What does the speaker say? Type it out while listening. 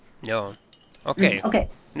Joo. Okei. Okay.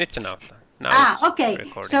 Nyt se näyttää. Now it's Okay.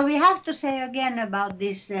 recording. So we have to say again about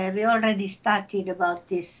this. We already started about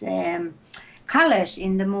this colors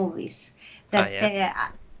in the movies. That Yeah.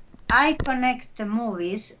 I connect the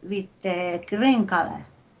movies with green color,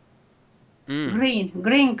 Mm.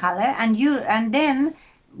 green color, and then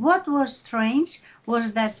what was strange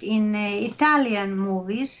was that in Italian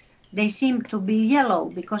movies they seem to be yellow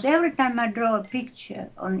because every time I draw a picture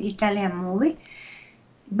on Italian movie,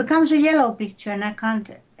 it becomes a yellow picture and I can't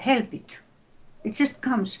help it. It just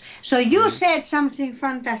comes. So you Mm. said something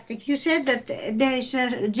fantastic. You said that there is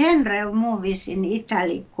a genre of movies in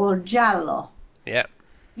Italy called giallo, Yeah.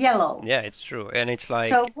 yellow. Yeah, it's true. And it's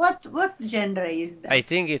So like what genre is I that?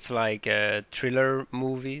 think it's like thriller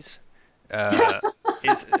movies. Uh,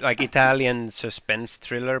 it's like Italian suspense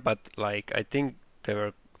thriller, but like I think they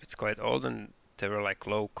were it's quite old and they were like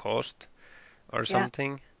low cost or Yeah.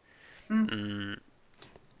 something. Mm. Mm,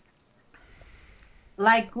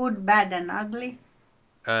 Like good, bad, and ugly.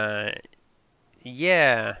 uh,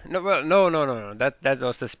 yeah. No, well, no. That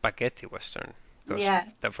was the spaghetti western. It was Yeah.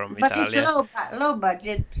 from But it's Italia. low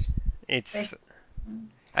budget. It's Best. Mm.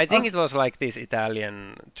 I think it Okay. was like these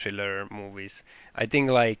Italian thriller movies. I think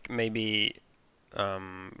like maybe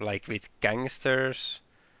like with gangsters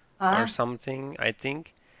or Ah, something. I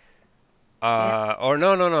think. yeah. Or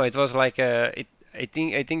no. It was like I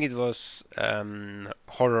think it was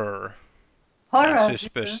horror, Horror too.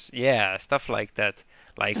 suspense, yeah, stuff like that.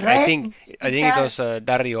 Like Strange. I think it Italian. was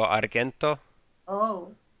Dario Argento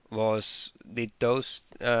Oh. was did those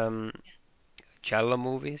giallo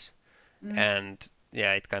movies, Mm. and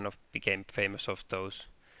yeah, it kind of became famous of those.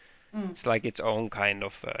 Mm. It's like its own kind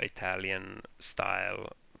of Italian style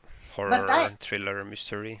But I horror thriller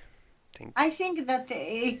mystery. I think. I think that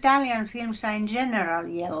Italian films are in general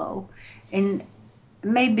yellow, and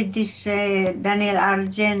maybe this Daniel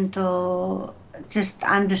Argento just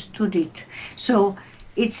understood it. So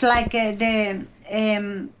it's like the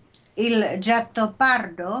Il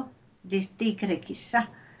Gattopardo, this Tigre Kissa.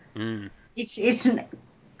 Mm, It's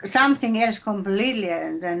something else completely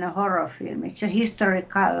than a horror film. It's a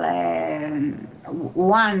historical,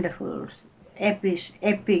 wonderful,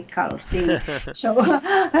 epical thing. So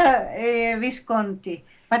Visconti,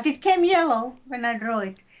 but it came yellow when I drew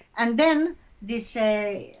it, and then this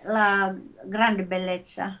La Grande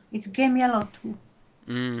Bellezza, it came yellow too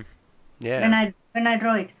mm, yeah, when I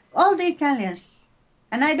draw it. All the Italians,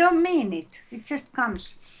 and I don't mean it. It just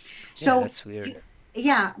comes. yeah, So that's weird.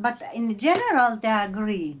 yeah, but in general they are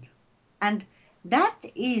green, and that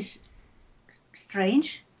is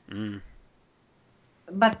strange. Mm,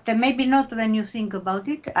 But maybe not when you think about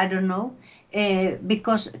it. I don't know,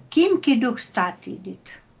 because Kim Ki-duk started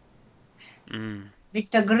it mm, with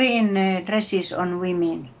the green dresses on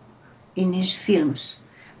women in his films,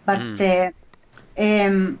 but mm.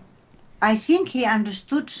 um, I think he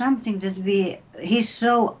understood something that he's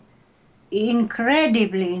so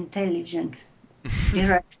incredibly intelligent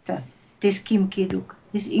director, this Kim Ki-duk.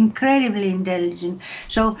 He's incredibly intelligent.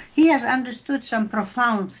 So he has understood some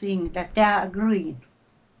profound thing that they are green.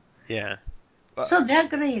 Yeah. Well, So they're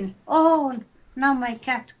green. Oh, now my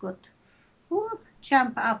cat got whoop,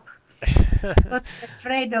 jump up. Got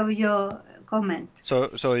afraid of your comment.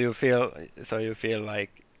 so you feel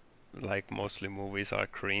like mostly movies are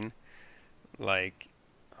green. Like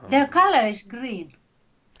Their um, color is green.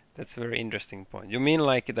 that's a very interesting point. You mean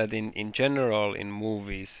like that in general in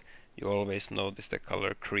movies you always notice the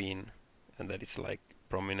color green and that it's like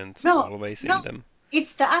prominent No, always no, in them?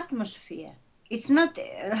 it's the atmosphere. It's not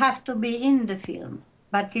have to be in the film,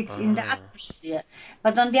 but it's in the Ah, atmosphere.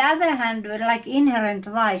 But on the other hand, like Inherent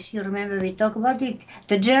Vice, you remember we talked about it.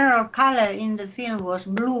 The general color in the film was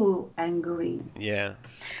blue and green. yeah.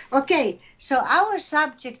 Okay, so our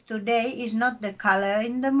subject today is not the color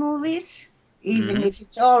in the movies, even Mm-hmm. if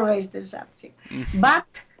it's always the subject, Mm. but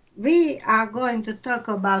we are going to talk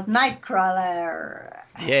about Nightcrawler.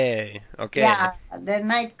 Yay. Okay. Yeah, the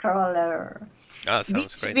Nightcrawler, Ah,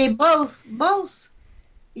 sounds which great. we both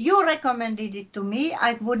you recommended it to me.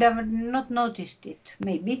 I would have not noticed it,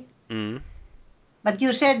 maybe, Mm. but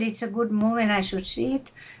you said it's a good movie and I should see it.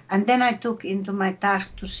 And then I took into my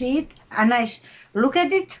task to see it, and look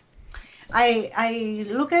at it. I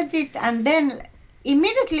look at it, and then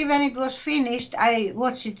immediately when it was finished, I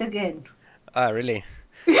watched it again. Ah, really?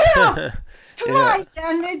 Yeah, Yeah. twice,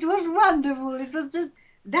 and it was wonderful. It was just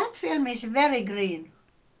that film is very green.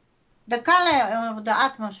 The color of the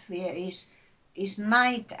atmosphere is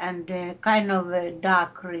night and kind of a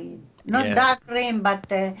dark green. Not Yeah. dark green, but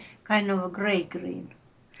kind of a gray green.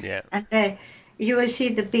 Yeah. And you will see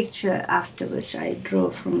the picture afterwards. I draw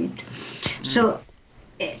from it. Mm. So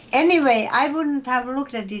Anyway, I wouldn't have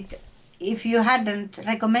looked at it if you hadn't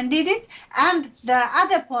recommended it. And the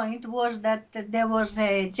other point was that there was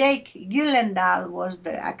a Jake Gyllendaal was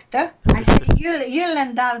the actor. I say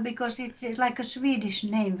Gyllendaal because it's like a Swedish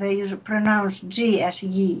name where you pronounce G as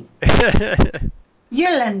Y.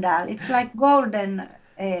 Gyllendaal. It's like golden,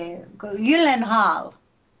 Gyllenhaal,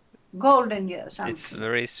 golden It's something.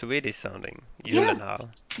 very Swedish sounding. Yeah, Gyllenhaal.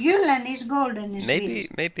 Gyllen is golden in Maybe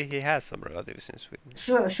Swedish. maybe he has some relatives in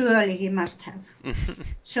Sweden. Surely he must have.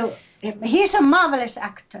 So he's a marvelous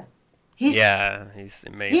actor. He's Yeah, he's he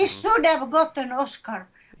amazing. should have got an Oscar,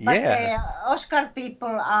 but Yeah. Oscar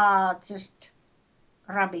people are just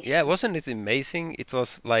rubbish. Yeah, wasn't it amazing? It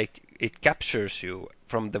was like it captures you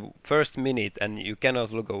from the first minute and you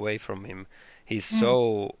cannot look away from him. He's Mm.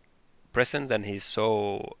 so present and he's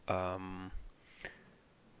so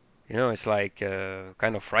it's like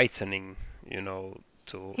kind of frightening,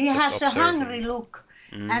 to He just has a observe hungry him. look,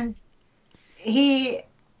 Mm. and he.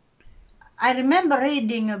 I remember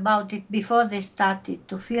reading about it before they started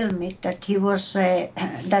to film it that he was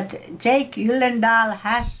that Jake Gyllenhaal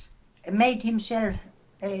has made himself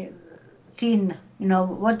uh, thin. You know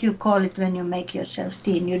what you call it when you make yourself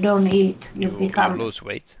thin. You don't eat. You You become, lose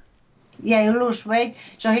weight, yeah, you lose weight.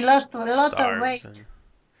 So he lost a lot of starve, weight, and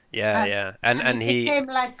yeah, and yeah, and and he and he became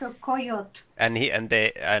like a coyote.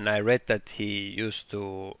 and I read that he used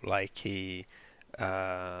to like he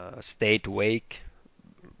stayed awake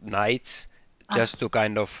nights Ah, just to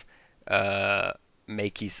kind of uh,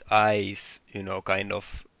 make his eyes, kind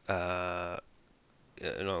of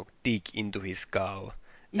dig into his skull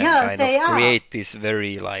and yeah, kind they of are. create this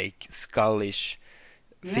very like skullish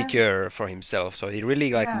Yeah, figure for himself. So he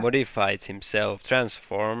really like yeah, modified himself,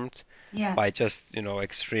 transformed yeah. by just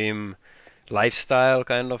extreme lifestyle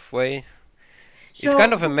kind of way. It's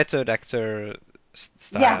kind So of a method actor yeah,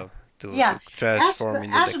 style to yeah. transform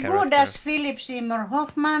into the As good character. as Philip Seymour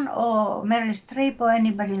Hoffman or Meryl Streep or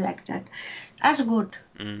anybody like that, as good.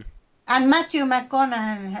 Mm, And Matthew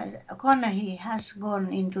McConaughey has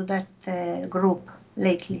gone into that group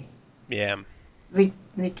lately yeah, with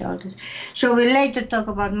all this. So we'll later talk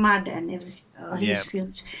about Mad and his yeah,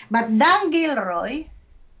 films. But Dan Gilroy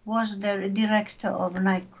was the director of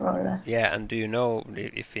Nightcrawler. yeah. And do you know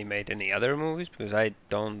if he made any other movies? Because I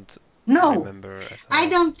don't No, remember at I all.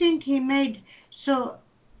 don't think he made. So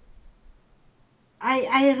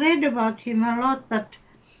I read about him a lot, but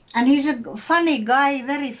and he's a funny guy,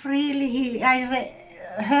 very freely.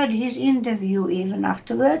 Heard his interview even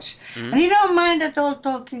afterwards, Mm? and he don't mind at all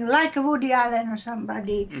talking like a Woody Allen or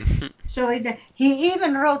somebody. So he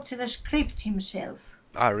even wrote the script himself.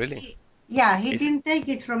 Ah, really? He, yeah, he Is didn't take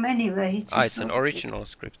it from anywhere. He just it's an wrote it. original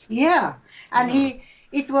script. Yeah, and Oh.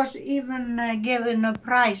 it was even given a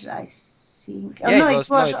prize, I think. Oh Yeah, no, it it was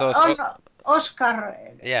no, was it was on Oscar.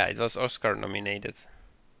 yeah, it was Oscar nominated.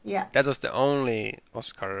 Yeah, That was the only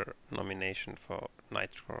Oscar nomination for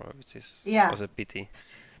Nightcrawler, which is yeah, was a pity.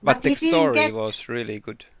 But but the story was really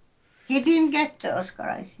good. he didn't get the Oscar,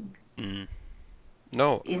 I think, Mm.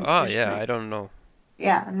 No, in Best yeah, I Director. don't know.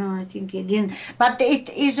 Yeah, no, I think he didn't. But it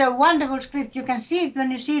is a wonderful script. You can see it when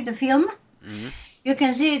you see the film. Mm. You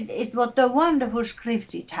can see it what a wonderful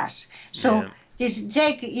script it has. Yeah. So this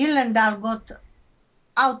Jake Gyllenhaal got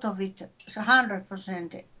out of it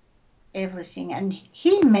 100% everything, and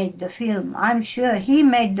he made the film. I'm sure he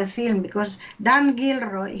made the film because Dan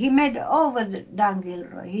Gilroy, he made over the Dan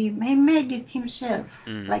Gilroy. He made it himself.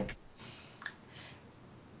 Mm. Like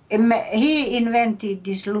he invented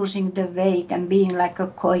this losing the weight and being like a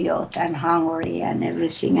coyote and hungry and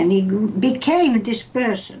everything, and he became this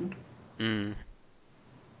person. Mm.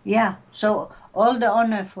 Yeah, so all the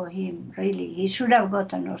honor for him, really. He should have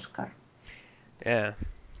got an Oscar. Yeah.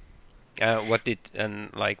 What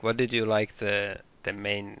did you like the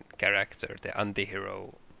main character, the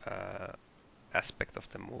anti-hero aspect of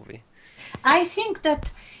the movie? I think that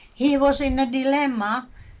he was in a dilemma.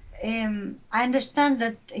 I understand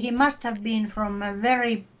that he must have been from a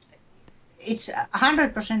very, it's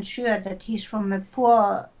 100% sure that he's from a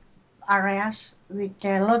poor areas with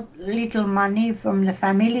a little money from the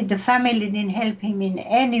family. The family didn't help him in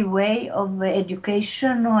any way of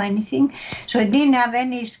education or anything, so he didn't have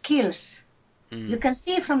any skills. You Mm. can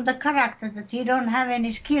see from the character that he don't have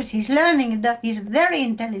any skills. He's learning. He's very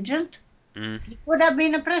intelligent. Mm. He could have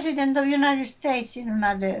been a president of the United States in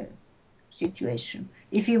another situation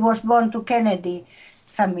if he was born to Kennedy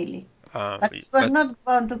family. But he was But not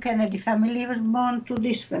born to Kennedy family. He was born to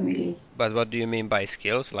this family. what do you mean by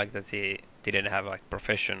skills? Like that he didn't have like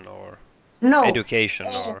profession or No, education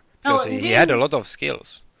or because no, he had a lot of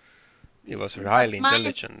skills. He was but highly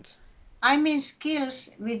intelligent. I mean skills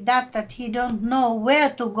with that he don't know where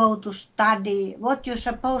to go to study, what you're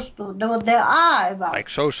supposed to, what there are Like about.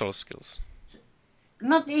 social skills.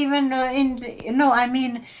 Not even no, I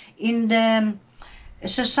mean in the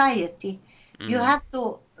society. You Mm, have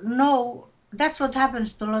to know. That's what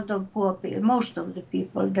happens to a lot of poor people, most of the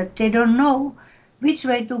people, that they don't know which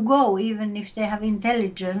way to go, even if they have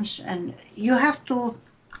intelligence. And you have to,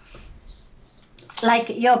 like,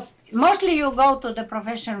 your mostly you go to the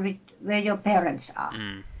profession where your parents are.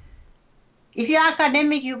 mm, If you're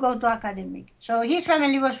academic, you go to academic. So his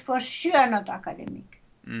family was for sure not academic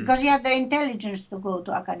mm, because he had the intelligence to go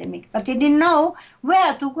to academic, but he didn't know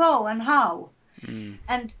where to go and how. mm.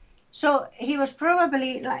 And so he was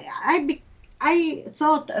probably like I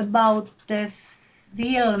thought about the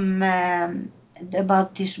film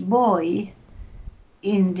about this boy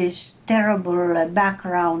in this terrible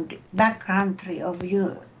backcountry of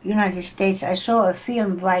United States. I saw a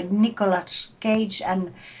film by Nicolas Cage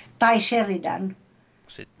and Ty Sheridan.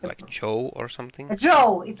 Was it like Joe or something?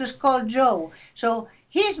 Joe. It was called Joe. So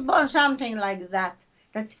he's born something like that.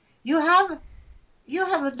 That you have you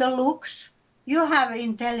have the looks, you have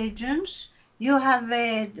intelligence, you have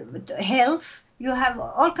health, you have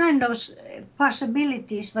all kind of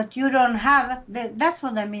possibilities, but you don't have that's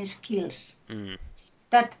what I mean skills. Mm,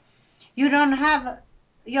 That you don't have,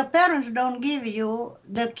 your parents don't give you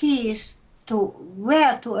the keys to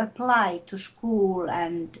where to apply to school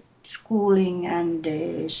and schooling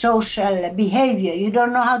and social behavior. You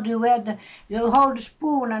don't know how to you hold a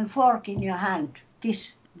spoon and fork in your hand.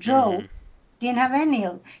 This Joe mm, didn't have any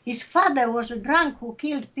of. His father was a drunk who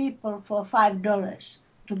killed people for $5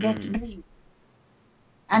 to get mm, drink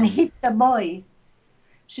and mm, hit the boy.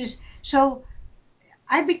 So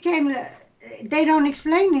I became. They don't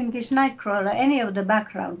explain in this Nightcrawler any of the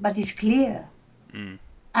background, but it's clear. mm,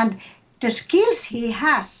 And the skills he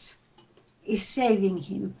has is saving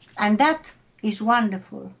him, and that is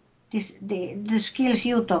wonderful. The skills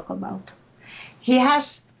you talk about. He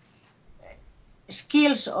has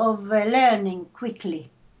skills of learning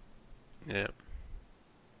quickly. yeah.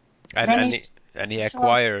 And When and he, he's and he so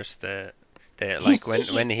acquires the he like when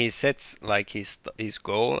see he sets like his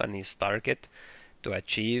goal and his target to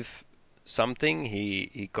achieve something,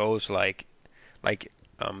 he goes like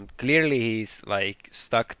clearly he's like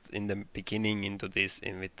stuck in the beginning into this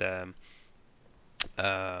in with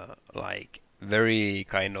like very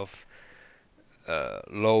kind of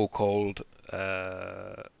low cold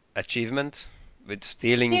achievement with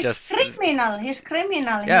stealing he's just criminal. He's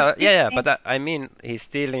criminal. He's yeah yeah yeah stealing but I mean he's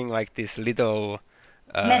stealing like this little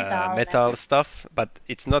metal. metal stuff but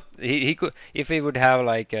it's not he could if he would have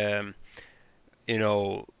like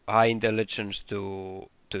high intelligence to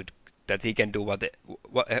that he can do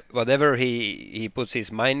whatever he puts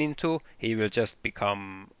his mind into he will just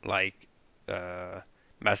become like uh,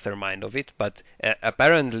 mastermind of it but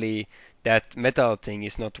apparently that metal thing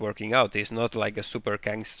is not working out he's not like a super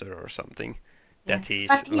gangster or something Yeah, that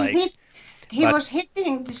he's but like he but was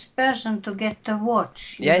hitting this person to get the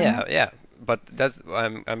watch. You yeah remember? yeah but that's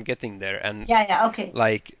I'm getting there and Yeah, yeah. Okay.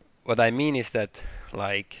 like what I mean is that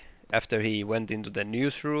like after he went into the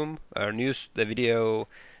newsroom or news the video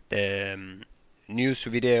the news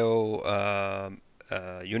video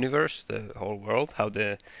universe the whole world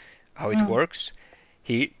how it Mm. works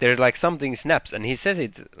he there's like something snaps and he says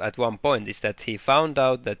it at one point is that he found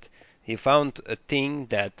out that he found a thing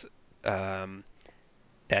um,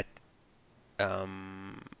 that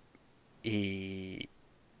um, he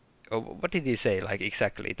what did he say like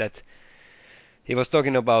exactly that he was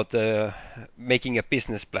talking about making a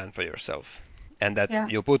business plan for yourself and that Yeah.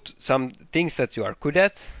 you put some things that you are good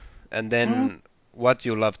at and Mm. then what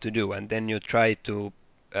you love to do and then you try to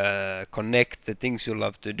connect the things you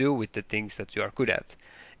love to do with the things that you are good at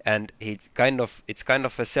and it's kind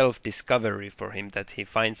of a self discovery for him that he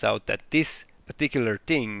finds out that this particular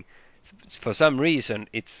thing for some reason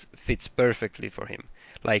it fits perfectly for him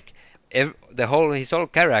like the whole his whole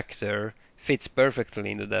character fits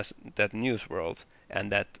perfectly into that news world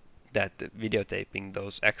and that videotaping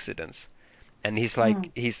those accidents and he's like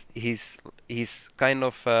Mm. he's kind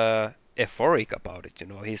of euphoric about it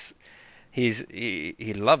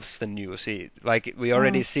he loves the news he like we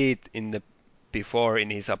already Mm. see it in the before in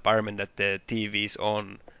his apartment that the TV is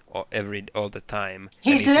on all the time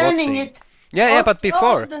and He's he's learning watching it yeah but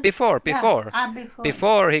all the yeah. Before.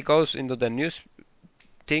 before he goes into the news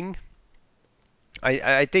thing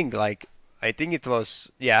I think like I think it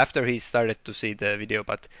was yeah after he started to see the video,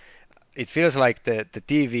 but it feels like the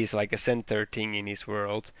TV is like a center thing in his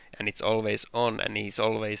world, and it's always on, and he's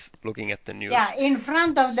always looking at the Yeah, news. in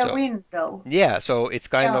front of the So window. yeah, so it's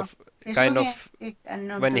kind Yeah. of He's kind looking at of it and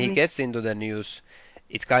not when the he video. gets into the news,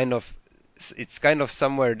 it kind of it's kind of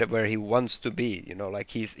somewhere that where he wants to be, you know,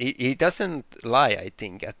 like he doesn't lie, I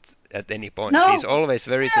think, at any point. He's No, always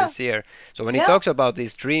very yeah, sincere. So when he yeah, talks about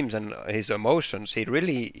his dreams and his emotions, he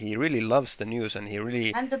really loves the news and he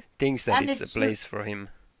really and the thinks that and it's a place for him.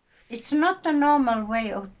 it's not a normal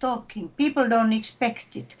way of talking. People don't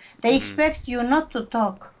expect it. They Mm, expect you not to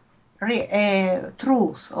talk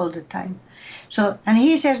truth all the time. So, and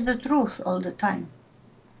he says the truth all the time,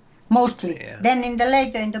 mostly. yeah. Then in the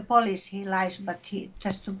later in the police he lies, but he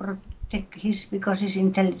has to protect his because he's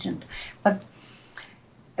intelligent. But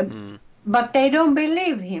uh, Mm, but they don't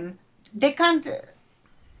believe him. They can't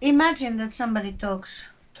imagine that somebody talks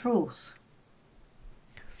truth.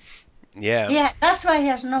 yeah. Yeah, that's why he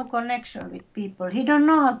has no connection with people. He don't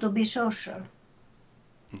know how to be social.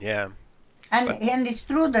 Yeah. But And it's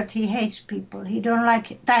true that he hates people. He don't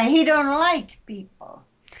like that. He don't like people.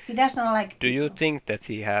 He doesn't like do you people. think that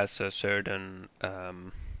he has a certain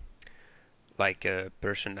like a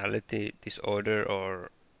personality disorder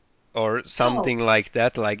or No. something like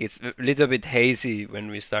that? Like it's a little bit hazy when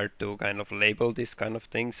we start to kind of label these kind of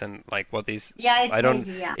things and like what is Yeah, it's I don't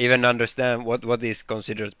hazy. Yeah. even understand what is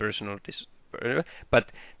considered personal dis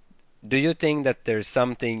but do you think that there's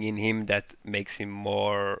something in him that makes him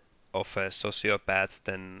more of a sociopath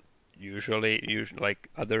than usually like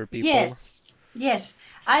other people? Yes. Yes.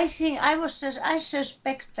 I think I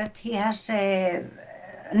suspect that he has a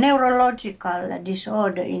neurological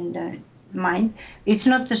disorder in the mind. It's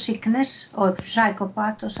not a sickness or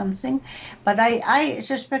psychopath or something, but I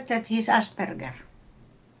suspect that he's Asperger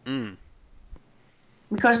Mm.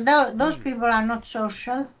 because those Mm. people are not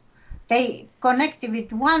social. They connect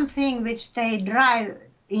with one thing which they drive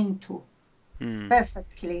into Mm.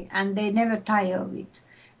 perfectly and they never tire of it.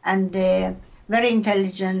 And they're very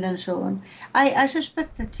intelligent and so on. I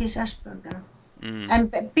suspect that he's Asperger. Mm.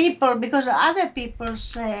 And people, because other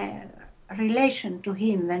people's relation to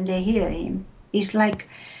him when they hear him is like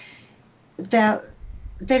they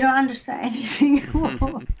they don't understand anything.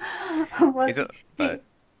 It's What but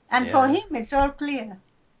and for yeah. him it's all clear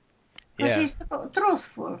because Yeah. he's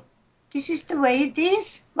truthful. This is the way it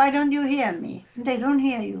is. Why don't you hear me? They don't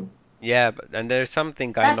hear you. Yeah, but and there's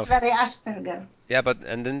something kind That's of very Asperger. yeah, but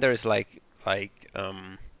and then there's like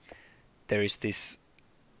there is this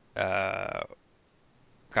uh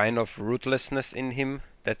kind of ruthlessness in him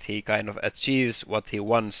that he kind of achieves what he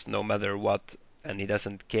wants no matter what, and he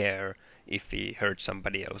doesn't care if he hurts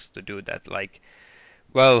somebody else to do that. Like,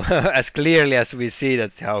 well, as clearly as we see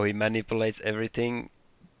that how he manipulates everything,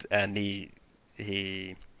 and he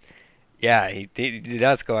yeah he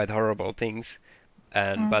does quite horrible things,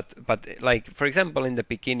 and Mm. but like for example in the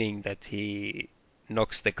beginning that he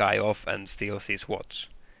knocks the guy off and steals his watch.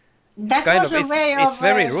 It's That kind was of a way it's of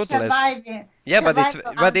very ruthless. surviving, Yeah,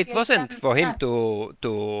 survival but it until wasn't for him that.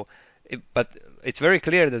 but it's very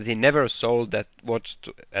clear that he never sold that watch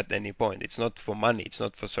at any point. It's not for money. It's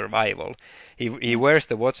not for survival. He Mm. wears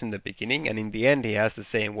the watch in the beginning, and in the end he has the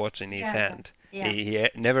same watch in his Yeah, yeah, hand. yeah. He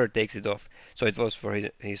never takes it off. So it was for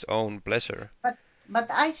his own pleasure. But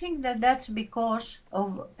I think that that's because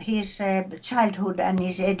of his childhood and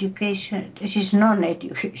his education, his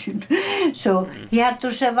non-education. So Mm, he had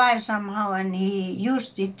to survive somehow, and he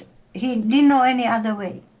used it. He didn't know any other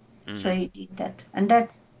way, so mm, he did that. And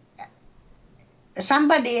that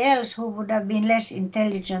somebody else who would have been less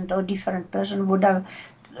intelligent or different person would have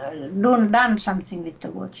done something with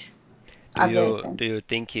the watch other than. do you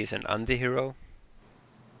think he's an anti-hero?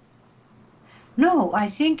 No, I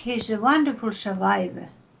think he's a wonderful survivor.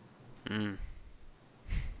 Mm,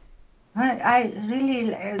 I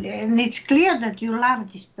really, and it's clear that you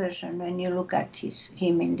love this person when you look at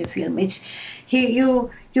him in the film. It's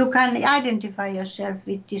you can identify yourself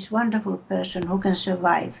with this wonderful person who can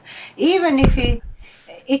survive, even if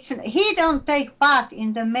he don't take part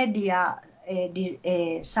in the media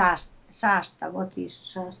sasta. What is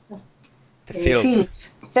sasta? the filth.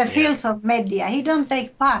 Filth, the Yeah. filth of media. He don't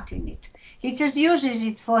take part in it. He just uses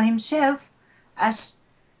it for himself as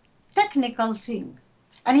technical thing.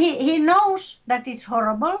 And he knows that it's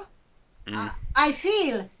horrible. Mm, I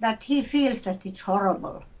feel that he feels that it's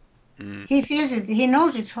horrible. mm, He feels it. He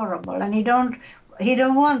knows it's horrible, and he don't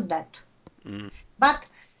want that. mm. But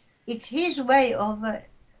it's his way of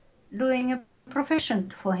doing a profession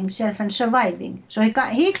for himself and surviving. So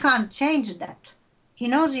he can't change that. He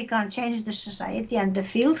knows he can't change the society and the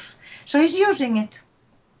filth, so he's using it.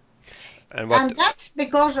 And what And that's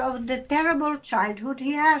because of the terrible childhood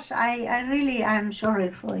he has. I really am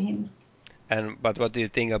sorry for him. but what do you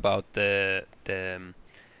think about the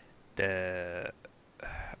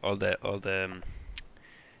all the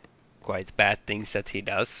quite bad things that he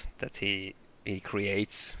does, that he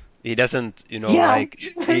creates. He doesn't, Yeah, like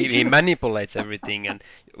he manipulates everything. And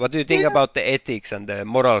what do you think yeah, about the ethics and the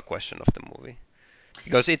moral question of the movie?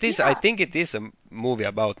 Because I yeah. think it is a movie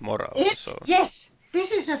about moral It's also. yes.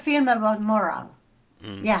 This is a film about moral.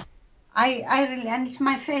 Mm. Yeah, I really, and it's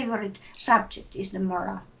my favorite subject is the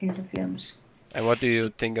moral in the films. And what do So, you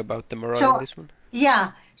think about the moral in so this one?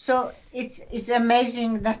 yeah, so it's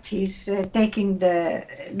amazing that he's taking the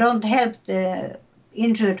don't help the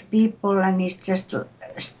injured people, and he's just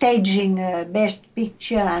staging best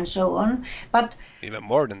picture and so on. But Even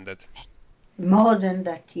more than that. more than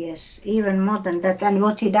that, yes, even more than that, and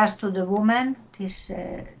what he does to the woman, this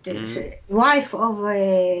Mm. wife of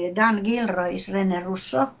Dan Gilroy is Rene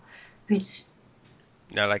Russo, which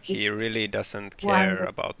Yeah, like he is really doesn't care wonderful.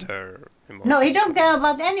 about her No, he emotions don't at all. care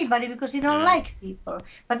about anybody because he don't Mm. like people.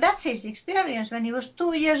 But that's his experience when he was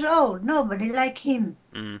 2 years old. Nobody liked him.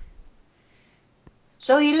 Mm.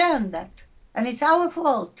 So he learned that. And it's our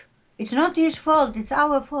fault. It's not his fault, it's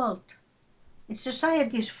our fault. It's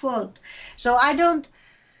society's fault. So I don't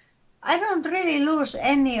really lose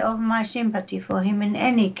any of my sympathy for him in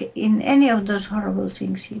any of those horrible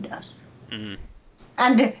things he does. Mm.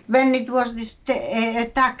 And when it was this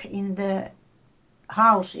attack in the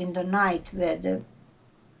house in the night where the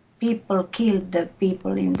people killed the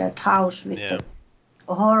people in that house with Yeah.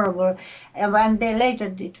 the horrible. And when they later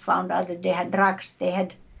did found out that they had drugs, they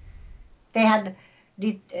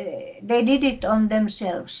did it on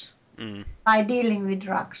themselves Mm. by dealing with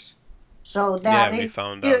drugs. So they Yeah, are we really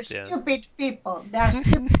found out. Yeah. stupid people. They are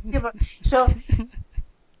stupid people. So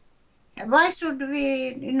why should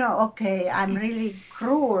we, okay, I'm really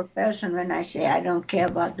cruel person when I say I don't care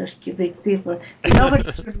about the stupid people.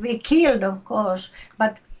 Nobody should be killed, of course.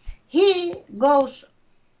 But he goes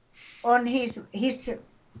on his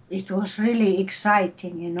it was really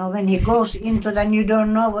exciting, when he goes into then you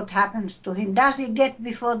don't know what happens to him. Does he get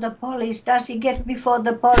before the police? Does he get before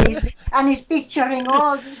the police? And he's picturing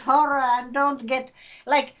all this horror and don't get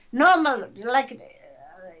like normal, like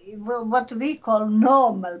what we call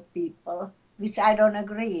normal people, which I don't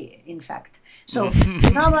agree, in fact. So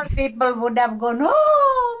normal people would have gone,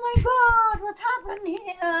 oh my God, what happened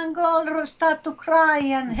here? And go start to cry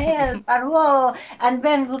and help and whoa, and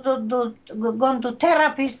then gone to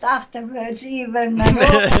therapist afterwards even, and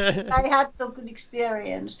oh, I had to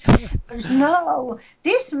experience. But no,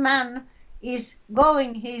 this man is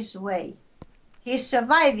going his way. He's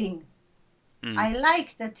surviving. Mm. I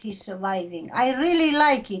like that he's surviving. I really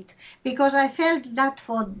like it because I felt that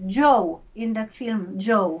for Joe in that film,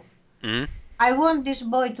 Joe. Mm. I want this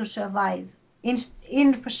boy to survive in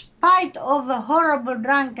spite of a horrible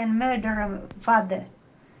drunken murderer father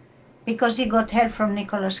because he got help from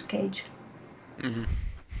Nicolas Cage. Mm.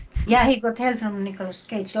 Yeah, he got help from Nicolas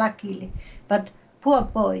Cage, luckily. But poor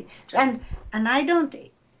boy. And I don't.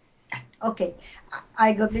 Okay,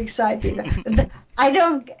 I got excited. I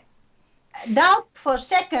don't doubt for a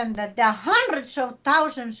second that there are hundreds of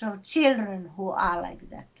thousands of children who are like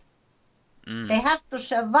that. Mm. They have to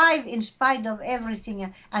survive in spite of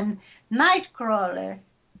everything. And Nightcrawler,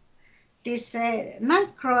 this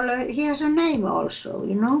Nightcrawler, he has a name also,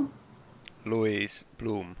 Louis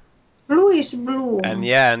Bloom. Louis And Bloom.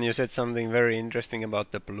 yeah, and you said something very interesting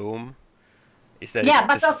about the Bloom. Is that it's Yeah,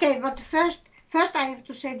 but this? okay, but first I have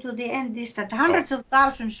to say to the end this that Oh. hundreds of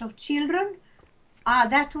thousands of children are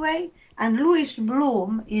that way, and Louis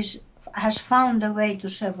Bloom has found a way to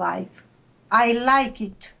survive. I like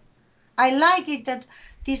it. I like it that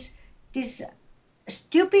these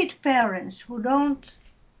stupid parents who don't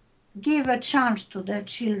give a chance to their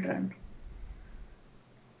children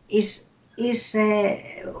is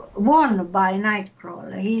won by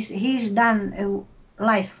Nightcrawler. He's done a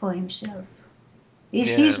life for himself.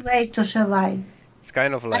 It's Yeah. his way to survive. It's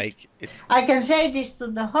kind of I, like it's I can say this to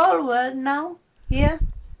the whole world now here,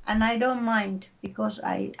 and I don't mind because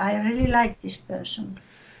I really like this person.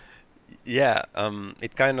 yeah.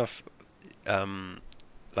 It kind of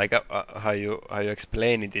like how you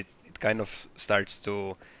explain it. It kind of starts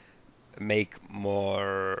to make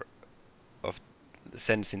more of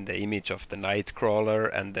sense in the image of the Nightcrawler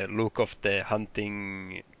and the look of the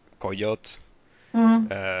hunting coyote.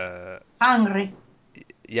 Mm, Uh, hungry.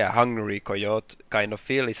 yeah, hungry coyote kind of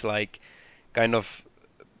feel is like kind of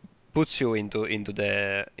puts you into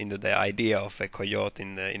the idea of a coyote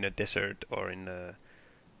in a desert or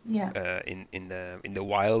Yeah. in the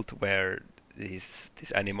wild where this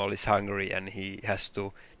animal is hungry and he has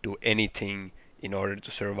to do anything in order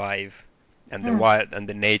to survive, and the Mm. wild and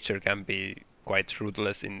the nature can be quite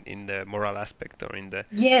ruthless in the moral aspect or in the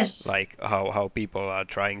Yes. like how people are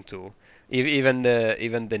trying to Even the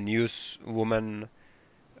newswoman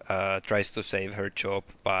tries to save her job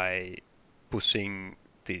by pushing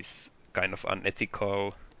these kind of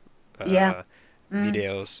unethical Yeah. uh, Mm.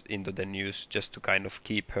 videos into the news just to kind of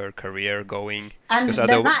keep her career going. Because And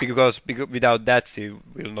the other ma- because without that she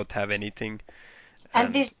will not have anything.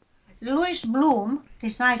 and And this Louis Bloom,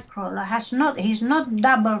 this Nightcrawler, he's not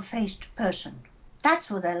double-faced person.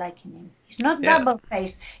 That's what I like in him. He's not yeah,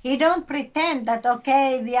 double-faced. He don't pretend that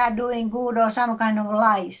okay, we are doing good or some kind of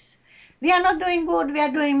lies. We are not doing good. We are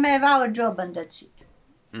doing our job and that's it.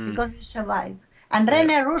 mm, Because we survive. And yeah,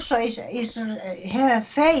 Rene Russo is her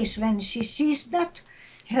face when she sees that,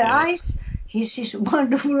 her yeah, eyes. He's this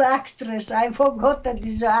wonderful actress. I forgot that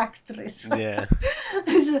he's an actress. yeah,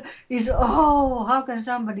 Oh, how can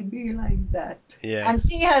somebody be like that? yeah, And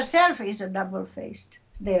she herself is a double faced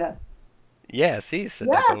there. yeah. She's a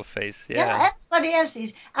Yeah, double face. Yeah. yeah, everybody else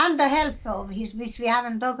is. And the help of his, which we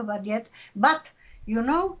haven't talked about yet. But, you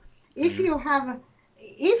know, if Mm, you have,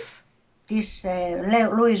 if this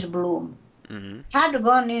Louis Bloom mm, had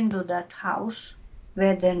gone into that house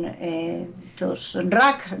where then those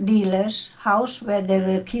drug dealers' house where they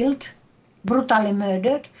were killed, brutally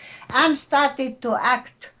murdered, and started to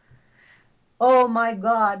act, oh my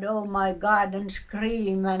God, and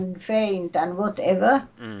scream and faint and whatever,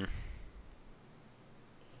 mm,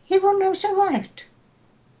 he wouldn't have survived.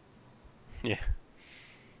 yeah,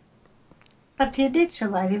 But he did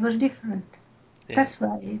survive. He was different. yeah. That's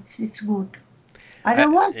why it's good. I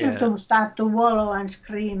don't want him Yeah. to start to wallow and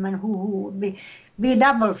scream and hoo be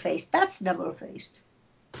double faced. That's double faced.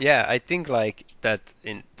 Yeah, I think like that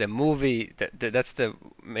in the movie that's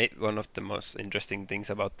one of the most interesting things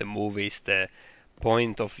about the movie is the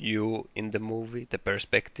point of view in the movie. The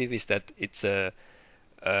perspective is that it's a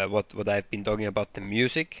what I've been talking about the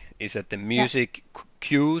music is that the Yeah, music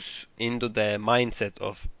cues into the mindset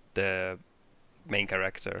of the main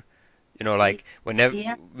character. You know, like whenever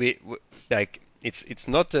yeah, we like it's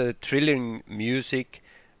not a thrilling music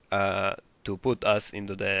uh, to put us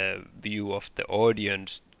into the view of the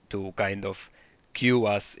audience to kind of cue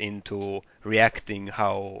us into reacting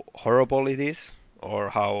how horrible it is or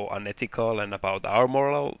how unethical and about our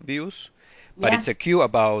moral views, but yeah, it's a cue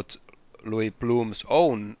about Louis Bloom's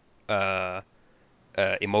own uh,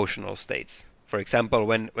 emotional states. For example,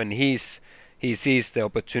 when he sees the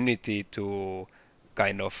opportunity to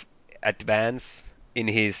kind of advance in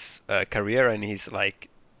his career and his like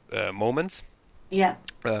moments, yeah,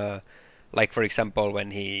 uh, like for example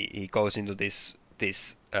when he goes into this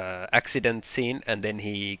accident scene and then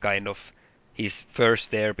he kind of he's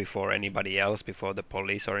first there before anybody else, before the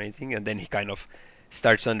police or anything, and then he kind of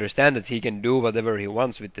starts to understand that he can do whatever he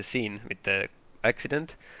wants with the scene, with the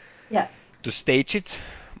accident, yeah. to stage it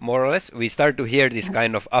more or less. We start to hear this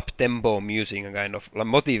kind of up tempo music and kind of like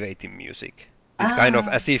motivating music. This kind of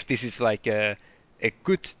Ah, as if this is like a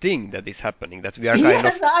good thing that is happening, that we are kind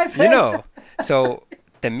yes, of, I've you heard know. that. So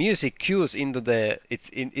the music cues into the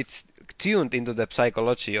it's tuned into the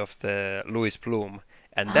psychology of the Louis Bloom,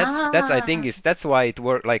 and that's I think Ah, is that's why it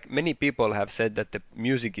worked. Like many people have said that the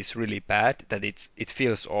music is really bad, that it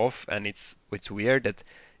feels off and it's weird that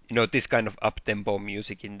this kind of up tempo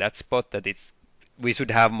music in that spot, that it's we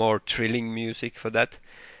should have more thrilling music for that.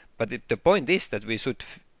 But the point is that we should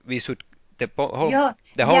the whole yeah,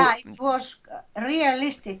 the whole yeah, it was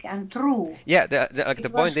realistic and true. yeah, like It the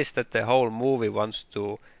point was, is that the whole movie wants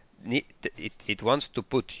to it wants to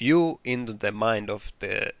put you into the mind of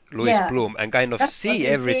the Louis yeah, Bloom and kind of that's what see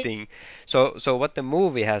it did. everything. So what the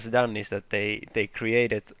movie has done is that they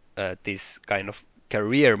created this kind of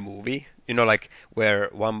career movie, like where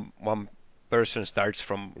one person starts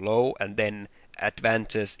from low and then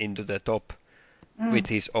advances into the top with Mm,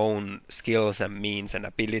 his own skills and means and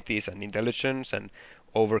abilities and intelligence and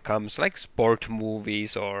overcomes like sport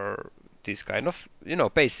movies or this kind of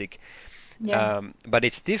basic. yeah, But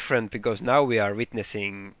it's different because now we are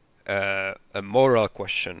witnessing a moral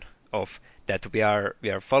question of that we are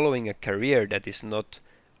following a career that is not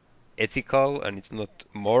ethical and it's not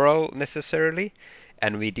moral necessarily,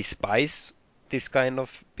 and we despise this kind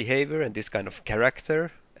of behavior and this kind of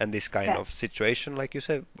character and this kind yeah. of situation, like you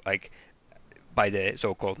said, like by the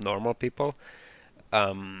so-called normal people.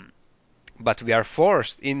 Um, but we are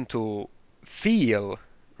forced into feel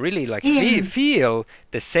really like Him, feel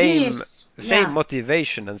the same his, same yeah,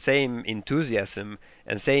 motivation and same enthusiasm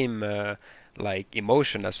and same like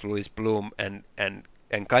emotion as Louis Bloom and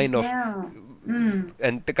kind of yeah, mm,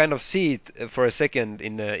 and to kind of see it for a second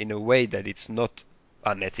in a way that it's not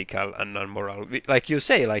unethical and unmoral. Like you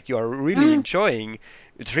say, like you are really mm, enjoying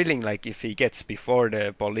thrilling, like if he gets before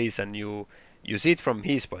the police and you see it from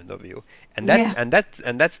his point of view, and Yeah.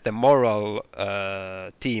 that's the moral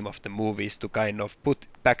theme of the movies, to kind of put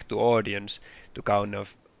back to audience, to kind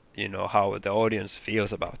of how the audience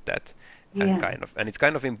feels about that, and Yeah. it's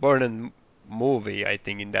kind of important movie, I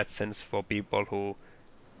think, in that sense, for people who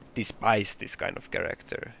despise this kind of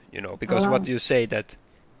character, because what Oh, you say that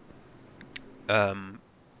um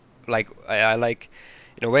like I like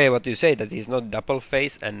in a way what you say, that he's not double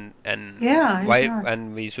face, and yeah, it's why, not.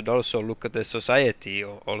 and we should also look at the society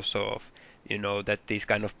also of that these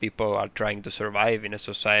kind of people are trying to survive in a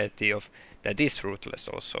society of that is ruthless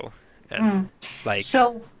also, and Mm. like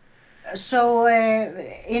So,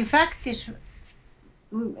 in fact, this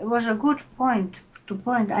was a good point to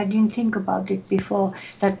point. I didn't think about it before,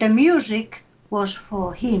 that the music was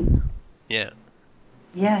for him. yeah,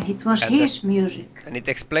 Yeah, it was and his music. and it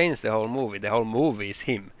explains the whole movie. The whole movie is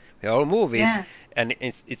him. The whole movie is, Yeah, and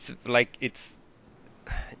it's like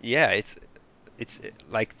yeah, it's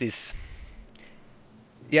like this.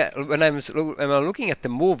 Yeah, when I'm looking at the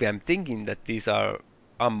movie, I'm thinking that these are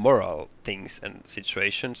immoral things and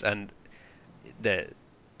situations, and the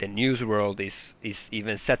the news world is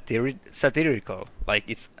even satirical. Like,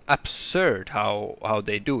 it's absurd how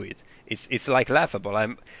they do it. It's like laughable.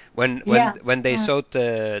 I'm yeah, when they mm, showed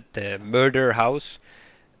the murder house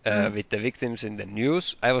mm, with the victims in the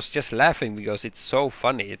news, I was just laughing because it's so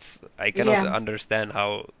funny. I cannot yeah, understand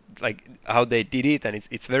how they did it, and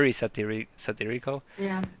it's very satirical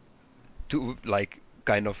yeah. to, like,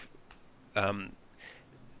 kind of, um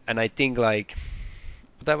and I think, like,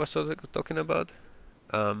 what I was talking about.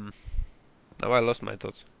 um Now I lost my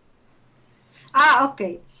thoughts.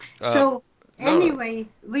 Okay. uh So no, no. anyway,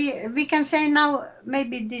 we can say now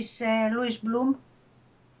maybe this Louis Bloom.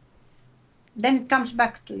 Then it comes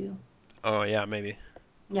back to you. Oh yeah, maybe.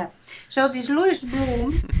 Yeah. So this Louis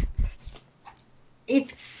Bloom,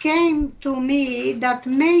 it came to me that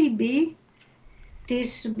maybe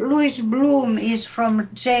this Louis Bloom is from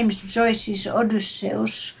James Joyce's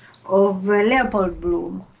Odysseus of Leopold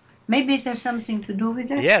Bloom. Maybe it has something to do with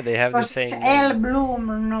that, Yeah, they have the because it's same L. name.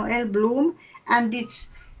 Bloom, no L. Bloom, and it's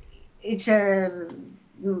a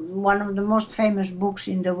one of the most famous books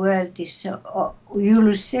in the world is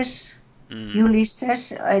Ulysses. Mm,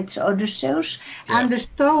 Ulysses, it's Odysseus, yeah. and the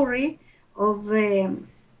story of the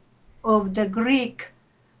Greek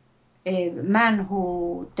man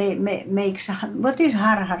who makes what is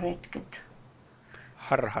harharetket?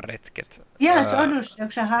 Harharetket. Yeah, it's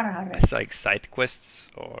Odysseus It's harharetket. like side quests,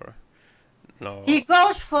 or no? He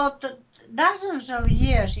goes for dozens of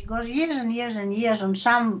years. He goes years and years and years on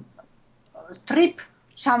some trip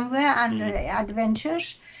somewhere and Mm.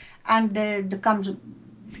 adventures, and comes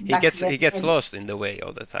He back gets again. he gets lost in the way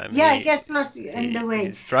all the time. Yeah, he gets lost in the way.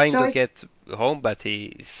 He's trying So to it's get home, but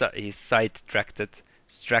he's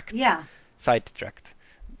yeah. sidetracked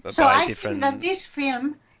So by I think that different. this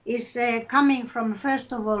film is coming from,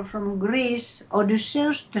 first of all, from Greece,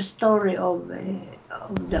 Odysseus, the story of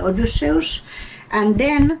the Odysseus, and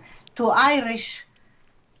then to Irish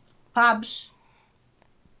pubs.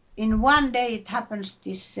 In one day, it happens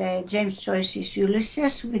this James Joyce's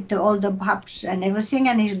Ulysses with all the pubs and everything,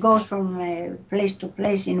 and it goes from place to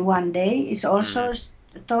place in one day. It's also Mm, a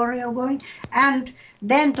story of going, and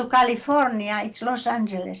then to California. It's Los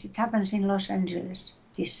Angeles. It happens in Los Angeles.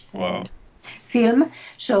 This wow. film.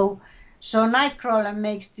 So Nightcrawler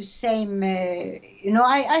makes the same.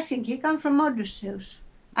 I think he comes from Odysseus,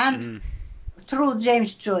 and Mm. through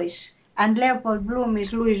James Joyce, and Leopold Bloom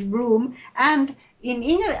is Louis Bloom, and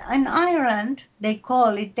in Ireland they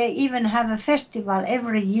call it. They even have a festival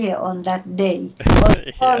every year on that day,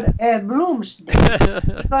 Yeah. called Bloomsday,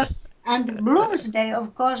 because and Bloomsday,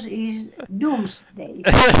 of course, is Doomsday.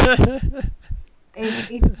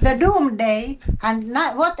 It's the Doomday, and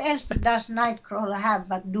what else does Nightcrawler have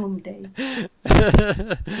but Doomday?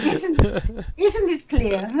 Isn't isn't it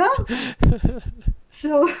clear? No.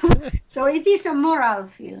 So so it is a moral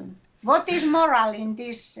film. What is moral in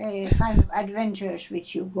this kind of adventures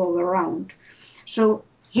which you go around? So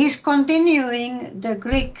he's continuing the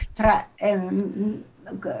Greek,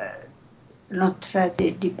 not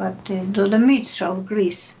tragedy, but the myths of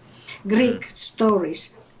Greece, Mm. Greek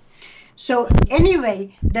stories. So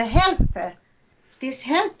anyway, the helper, this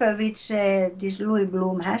helper which this Louis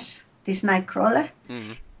Bloom has, this Nightcrawler,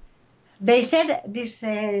 Mm. they said this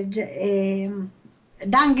Dan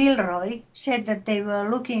Gilroy said that they were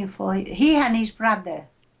looking for he and his brother.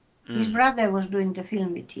 His Mm. brother was doing the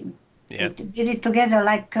film with him. They Yeah. did it together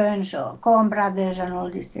like Kearns or Coen Brothers and all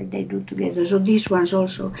this that they do together. So these ones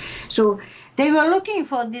also. So they were looking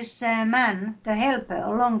for this man, the helper,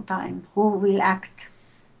 a long time who will act.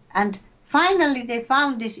 And finally they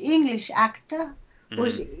found this English actor who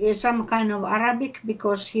Mm. is some kind of Arabic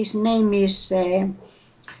because his name is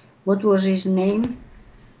what was his name?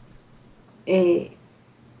 Uh,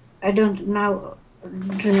 I don't now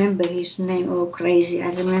remember his name. Oh, crazy! I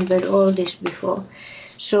remembered all this before.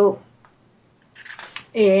 So,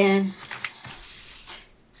 uh,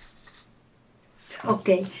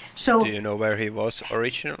 okay. Do So you know where he was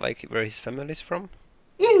original, like where his family is from?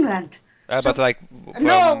 England. But So like from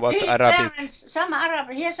no, what his Arabic? parents, some Arab.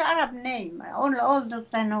 He has Arab name. All that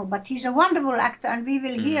I know. But he's a wonderful actor, and we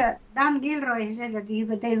will Mm. hear Dan Gilroy. He said that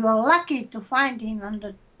they were lucky to find him on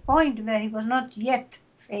the point where he was not yet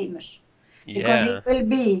famous. Because he Yeah, will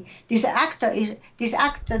be this helper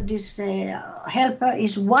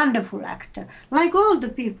is wonderful actor, like all the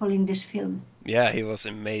people in this film. yeah, he was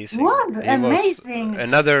amazing. What He was amazing!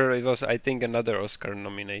 another. It was, I think, another Oscar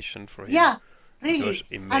nomination for him. Yeah, It was really.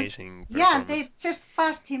 And amazing yeah, performance. they just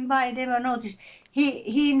passed him by. They were noticed.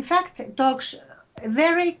 He in fact talks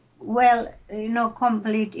very well,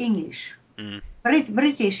 complete English, Mm,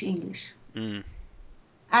 British English, mm,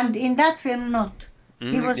 and in that film not.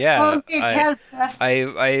 He was yeah, complete helper.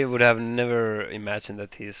 I would have never imagined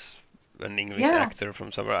that he's an English Yeah. actor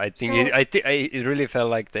from somewhere. I think So it really felt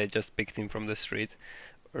like they just picked him from the street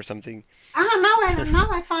or something. now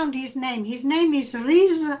I found his name. His name is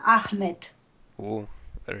Riz Ahmed. Oh,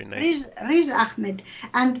 very nice. Riz Ahmed,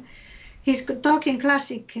 and he's talking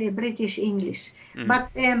classic British English. Mm,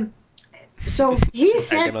 But so he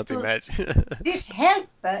I said cannot to imagine. this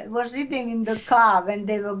helper was sitting in the car when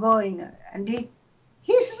they were going, and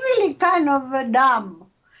he's really kind of dumb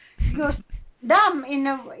because dumb in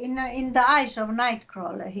the eyes of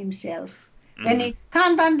Nightcrawler himself when Mm. he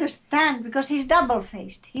can't understand because he's double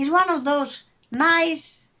faced. He's one of those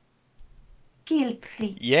nice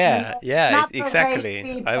guilty, Yeah, yeah, double-faced exactly.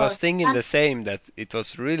 I was people. thinking And the same that it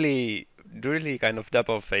was really, really kind of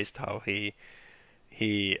double-faced how he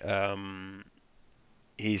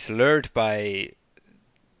he's lured by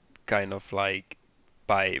kind of like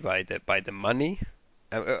by the money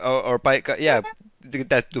or by yeah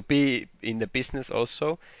that to be in the business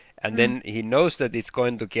also, and mm, then he knows that it's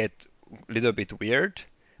going to get a little bit weird,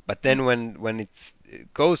 but mm, then when it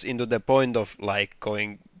goes into the point of like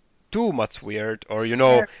going too much weird, or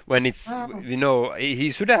sure. when it's Oh, he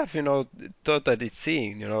should have thought that it's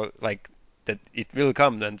seeing like that it will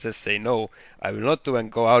come, then just say no, I will not do,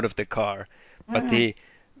 and go out of the car. But mm, he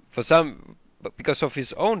for some but because of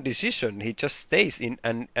his own decision, he just stays in,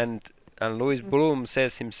 and Louis mm, Bloom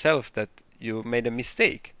says himself that you made a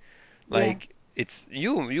mistake. yeah. Like it's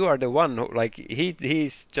you are the one who, like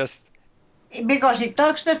he's just Because he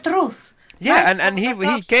talks the truth. yeah, and he Nightcrawler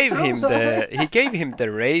he talks the gave truth him always.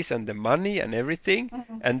 the raise and the money and everything,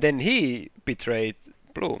 Mm, and then he betrayed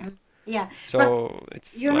Bloom. mm, yeah, but So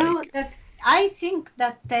it's you know like that I think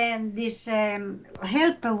that this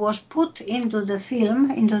helper was put into the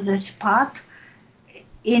film, into this part,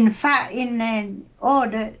 in fact, in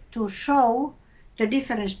order to show the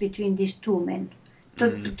difference between these two men,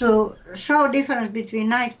 mm, to show difference between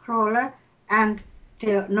Nightcrawler and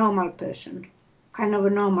the normal person, kind of a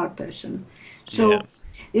normal person. yeah, So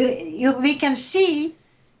we can see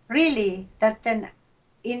really that then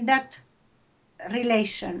in that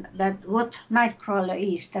relation that what Nightcrawler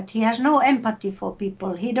is, that he has no empathy for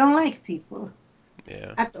people. He don't like people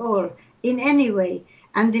yeah, at all in any way.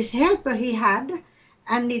 And this helper he had,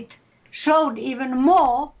 and it showed even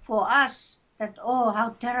more for us that oh how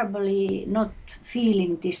terribly not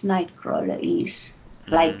feeling this Nightcrawler is. mm,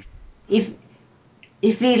 Like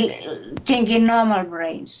if we think in normal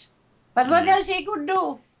brains. But what mm. else he could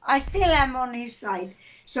do? I still am on his side.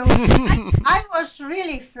 So I was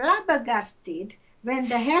really flabbergasted when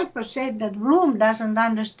the helper said that Bloom doesn't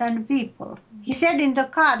understand people. He said in the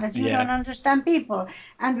car that you Yeah. don't understand people.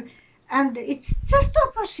 And and it's just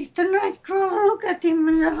opposite. The Nightcrawler look at him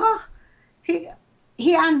and he,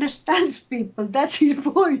 he understands people. That's his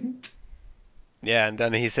point. Yeah, and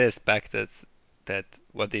then he says back that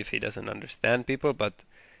what if he doesn't understand people, but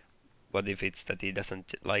what if it's that he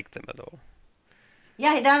doesn't like them at all?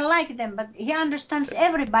 Yeah, he doesn't like them, but he understands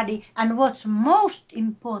everybody. And what's most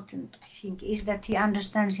important, I think, is that he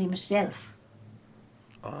understands himself.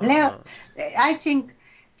 Leo, Ah, I think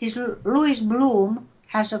this Louis Bloom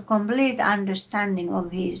has a complete understanding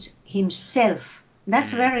of himself.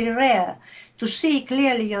 That's mm, very rare to see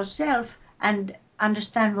clearly yourself and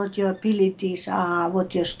understand what your abilities are,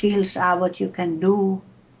 what your skills are, what you can do.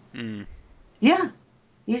 mm, Yeah,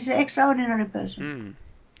 he's an extraordinary person. mm.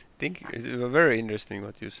 Think it's very interesting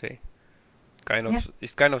what you say. Yeah.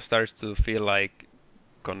 It kind of starts to feel like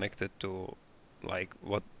connected to like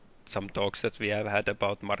what some talks that we have had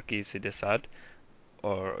about Marquis de Sade,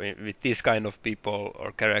 or with these kind of people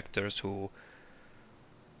or characters who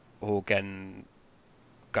can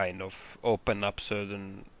kind of open up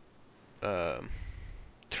certain uh,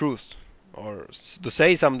 truth, or to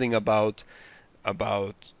say something about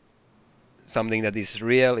something that is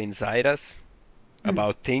real inside us, Mm.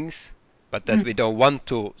 about things, but that Mm. we don't want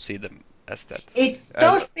to see them as that. It's As,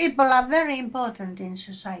 those people are very important in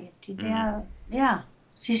society. They mm. are, yeah.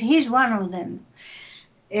 He's one of them,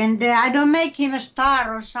 and I don't make him a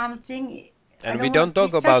star or something. I And don't want.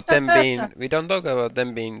 He's just a person. we don't talk about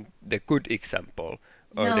them being the good example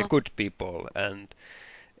or the No, good people, and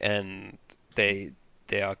they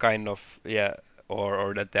they are kind of, yeah,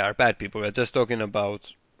 or that they are bad people. We're just talking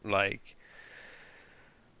about like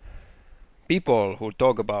people who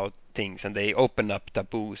talk about things and they open up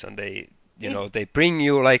taboos, and they, it, they bring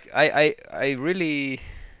you like, I really,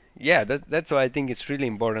 yeah, that's why I think it's really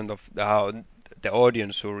important of how the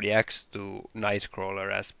audience who reacts to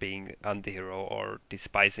Nightcrawler as being anti-hero or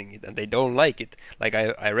despising it, and they don't like it. Like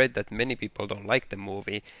I read that many people don't like the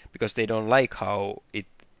movie because they don't like how it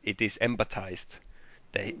is empathized,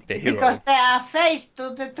 the because hero. they are faced to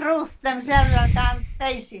the truth themselves and can't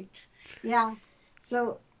face it. Yeah.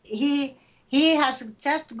 So he has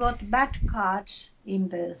just got bad cards in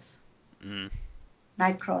birth, Mm.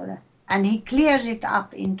 Nightcrawler, and he clears it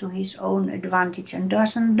up into his own advantage and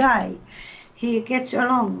doesn't die. He gets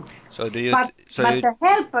along, So do you but th- so but you the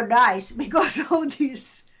helper dies because of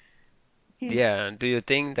this. His yeah, do you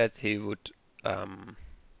think that he would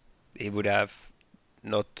have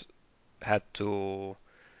not had to,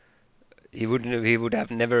 he would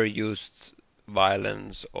have never used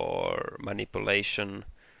violence or manipulation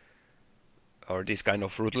or this kind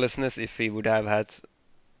of ruthlessness if he would have had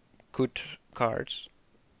good cards?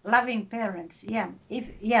 loving parents, yeah. If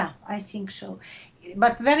yeah, I think so,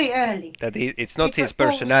 but very early. That it's not his Because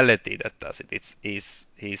personality that does it, it's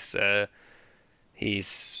his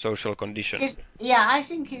social condition. yeah, I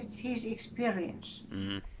think it's his experience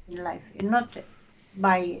Mm. in life, not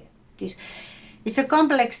by this. It's a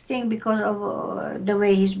complex thing because of the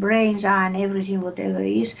way his brains are and everything, whatever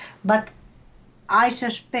it is. But I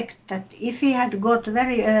suspect that if he had got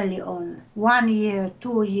very early on, 1 year,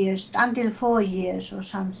 2 years, until 4 years or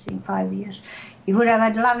something, 5 years, he would have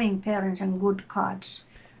had loving parents and good cards.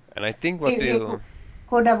 And He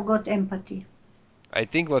could have got empathy. I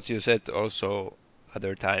think what you said also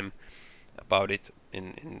other time about it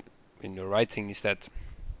in your writing is that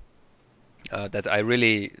I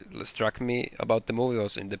really struck me about the movie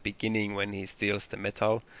was in the beginning when he steals the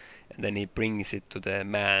metal and then he brings it to the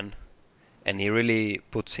man, and he really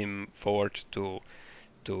puts him forward to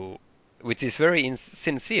which is very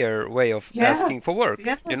sincere way of Yeah, asking for work.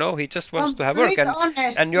 yeah, He just wants to have work, complete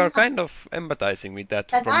honest. and you are Yeah, kind of empathizing with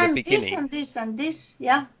that that from the I'm this beginning. and this and this.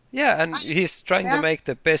 Yeah, Yeah, I, and he's trying to yeah, make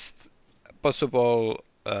the best possible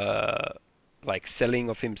like selling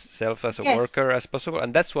of himself as a yes, worker as possible,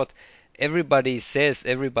 and that's what everybody says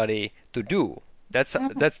everybody to do.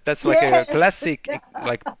 mm, That's like a yes,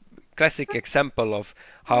 classic example of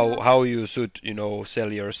yeah. how you should,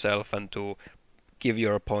 sell yourself and to give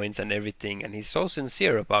your points and everything. And he's so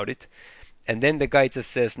sincere about it. And then the guy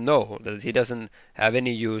just says no, that he doesn't have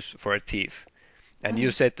any use for a thief. And you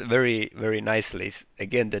Mm, said very, very nicely,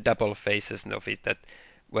 again, the double faces of it, that,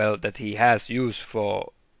 well, that he has use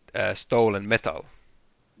for stolen metal.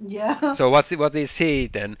 yeah. So what is he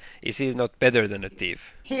then? Is he not better than a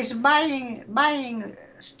thief? He's buying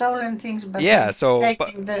stolen things, but Yeah, then so,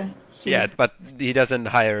 taking the yeah, thief. but he doesn't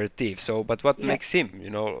hire a thief. So, but what Yeah, makes him,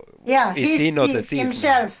 yeah. is he He's not a thief thief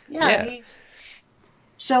then? himself. Yeah, Yeah. he's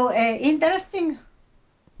so interesting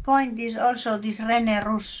point is also this Rene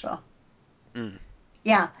Russo. Mm.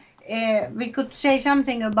 Yeah, we could say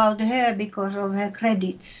something about her because of her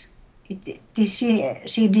credits.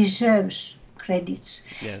 She deserves credits.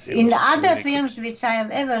 Yes, he In was other really good. films which I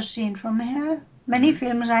have ever seen from her, many Mm.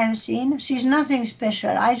 films I have seen, she's nothing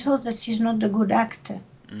special. I thought that she's not a good actor.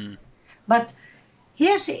 Mm. But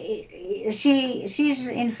here she's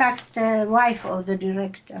in fact the wife of the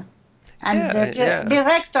director. And the Yeah, yeah.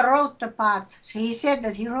 director wrote the part. So he said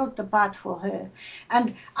that he wrote the part for her.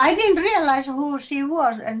 And I didn't realize who she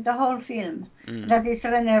was in the whole film. Mm. That is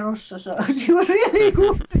Rene Russo. So she was really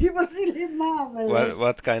good. She was really what marvelous.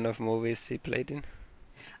 what kind of movies he played in?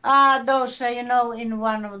 Those, in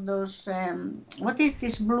one of those, what is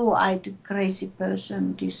this blue-eyed crazy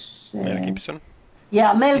person? This, Mel Gibson.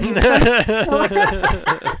 yeah, Mel Gibson. So,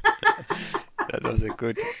 That was a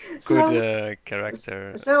good so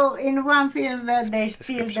character So in one film where they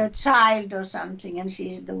steal the description. child or something, and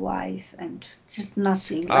she's the wife, and just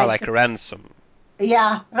nothing Ah, like like ransom.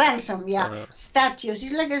 Yeah, ransom. Yeah, Uh, statue.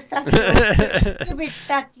 She's like a statue, stupid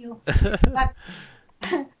statue. But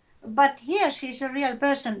but here she's a real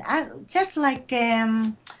person, just like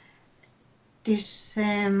this.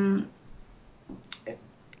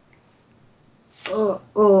 Oh,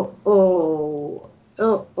 oh, oh,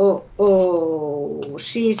 oh, oh, oh.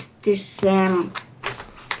 She's this. Uh,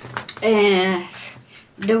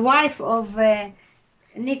 the wife of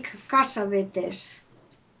Nick Cassavetes,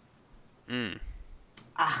 mm.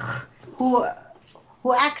 ah, who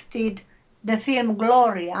who acted the film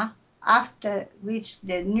Gloria, after which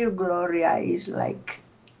the new Gloria is like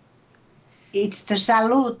it's the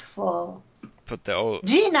salute for But the old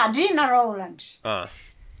Gina Rowlands. ah,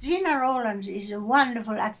 Gina Rowlands is a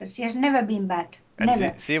wonderful actress. She has never been bad, and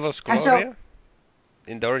never. she was And so Gloria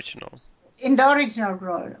in the original. in the original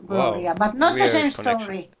Wow, Gloria, but not the same weird connection.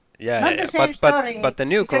 story. Yeah, yeah, Not the yeah. same But story. the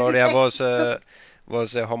new It's a Gloria detective story.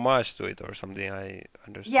 was a homage to it or something. I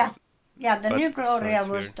understood. Yeah, yeah. The But new so Gloria it's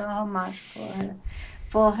was weird. the homage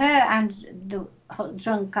for her and the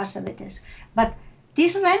John Cassavetes. But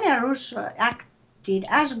this Rene Russo acted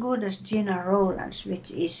as good as Gina Rowlands,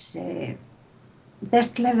 which is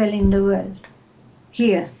best level in the world.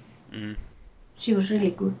 Here, Mm. she was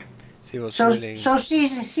really good. She was So really. so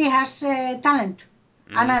she has talent,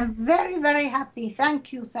 and Mm. I'm very very happy.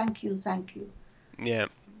 Thank you, thank you, thank you. Yeah,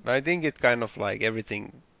 I think it kind of like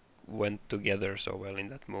everything went together so well in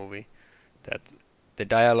that movie that the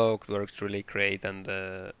dialogue worked really great and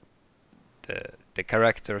the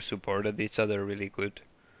characters supported each other really good.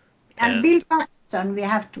 And Bill And Paxton, we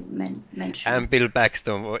have to mention. Bill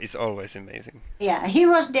Paxton is always amazing. Yeah, he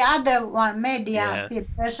was the other one media Yeah,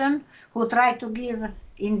 person who tried to give,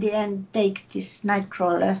 in the end, take this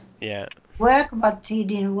Nightcrawler yeah, work, but he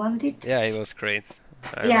didn't want it. yeah, it was great.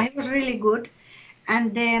 I Yeah, like. he was really good.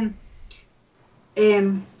 And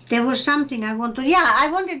there was something I want to. Yeah, I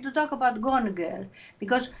wanted to talk about Gone Girl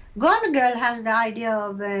because Gone Girl has the idea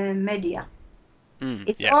of media.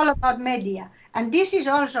 It's Yeah, all about media, and this is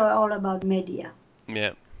also all about media.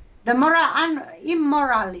 yeah, The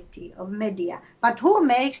immorality of media. But who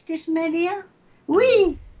makes this media? mm,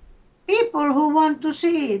 We people who want to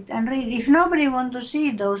see it and read. If nobody want to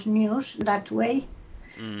see those news that way,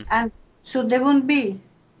 mm, and so they won't be.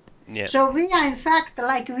 yeah, So we are in fact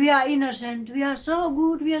like we are innocent. We are so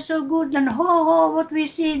good. We are so good. And ho ho, what we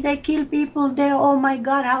see, they kill people there. Oh my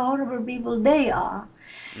God, how horrible people they are.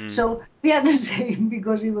 mm, So we are the same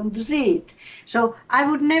because we want to see it. So I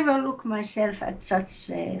would never look myself at such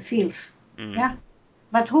filth. mm. Yeah.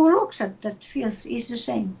 But who looks at that filth is the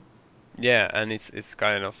same. Yeah, and it's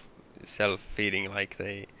kind of self-feeding, like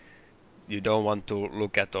you don't want to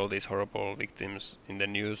look at all these horrible victims in the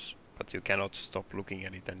news, but you cannot stop looking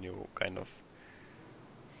at it, and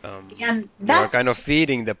And you are that kind of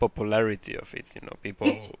feeding the popularity of it. it's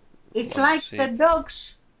People it's want to like see the it.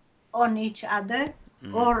 dogs on each other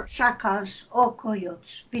Mm, or shakals or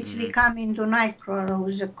coyotes, which we mm, come into Nightcrawler,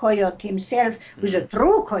 who's a coyote himself, who's mm, a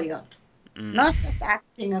true coyote, mm, not just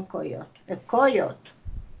acting a coyote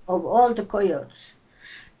of all the coyotes.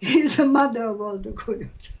 He's the mother of all the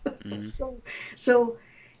coyotes. mm, so, so,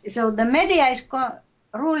 so the media is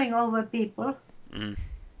ruling over people, mm.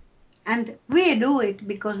 and we do it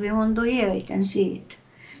because we want to hear it and see it.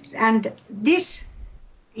 And this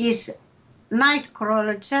is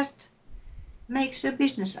Nightcrawler just makes a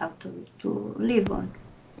business out of it to live on.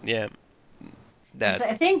 Yeah, that.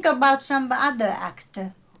 So think about some other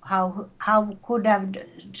actor how could have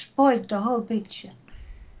spoiled the whole picture.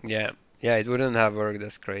 Yeah, yeah. It wouldn't have worked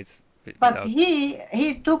as great But without.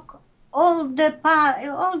 he took all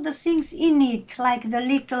the things in it, like the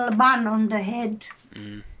little bun on the head.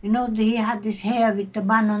 Mm, You know, he had this hair with the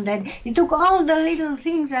bun on the head. He took all the little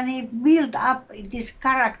things and he built up this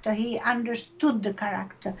character. He understood the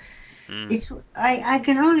character. mm, I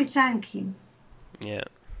can only thank him. yeah.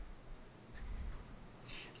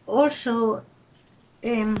 Also,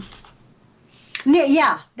 um,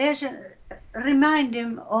 yeah, there's a remind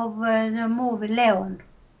him of the movie Leon.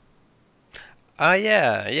 Ah,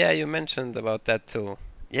 yeah, yeah. You mentioned about that too.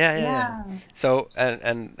 Yeah, yeah, yeah. Yeah. So,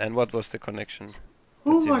 and what was the connection that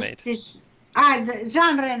Who you was made? this?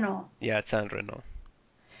 Jean Reno. Yeah, San Reno.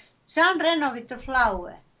 Jean Reno with the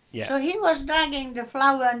flower. Yeah. So he was dragging the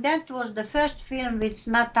flower, and that was the first film which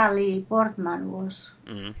Natalie Portman was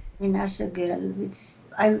Mm, in as a girl, which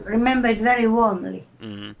I remember it very warmly.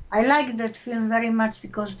 mm, I liked that film very much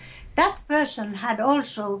because that person had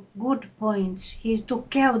also good points. He took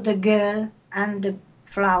care of the girl and the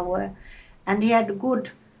flower, and he had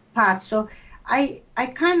good parts. So I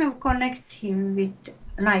kind of connect him with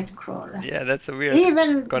Nightcrawler. yeah, that's a weird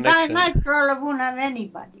Even connection. Nightcrawler wouldn't have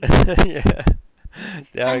anybody. Yeah.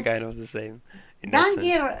 They are And kind of the same in that Dan,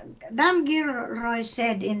 sense. Dan Gilroy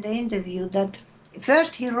said in the interview that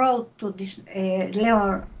first he wrote to this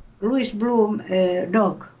Leo Louis Bloom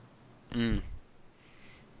dog. Mm.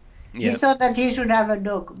 He Yeah, thought that he should have a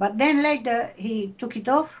dog, but then later he took it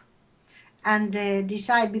off and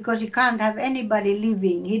decided because he can't have anybody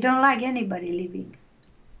living. He don't like anybody living,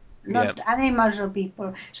 yeah, not animals or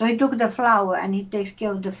people. So he took the flower and he takes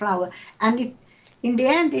care of the flower. And in the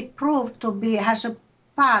end, it proved to be has a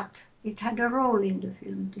part. It had a role in the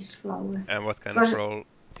film. This flower, and what kind of because role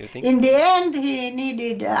do you think? in the end he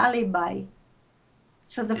needed an alibi.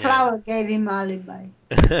 So the Yeah. flower gave him alibi.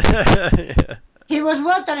 Yeah. He was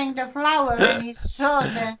watering the flower and he saw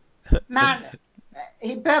the man.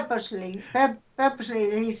 He purposely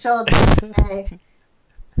he saw this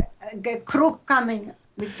crook coming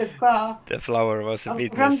with the car The flower was a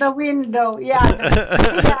from the witness. window. Yeah,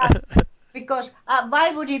 yeah. Because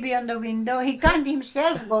why would he be on the window? He can't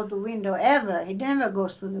himself go to window ever. He never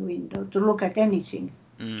goes to the window to look at anything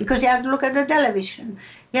Mm. because he had to look at the television.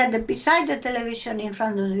 He had beside the television in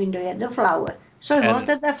front of the window. He had the flower. So he And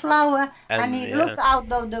watered the flower and and he yeah, looked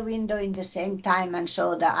out of the window in the same time and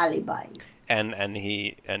saw the alibi.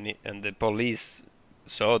 and the police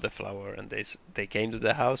saw the flower and they came to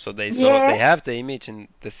the house, so they Yeah, have the image and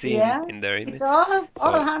the scene yeah. in their It's image. all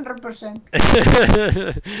So 100%.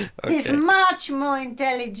 He's okay, much more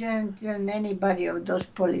intelligent than anybody of those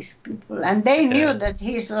police people. And they knew yeah. that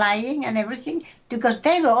he's lying and everything because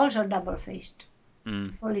they were also double faced.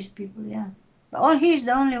 Mm. The police people, yeah. But he's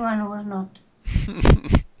the only one who was not.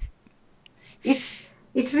 It's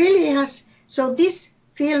it really has. So this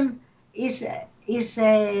film is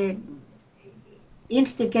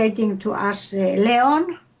instigating to us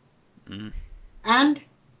Leon Mm. and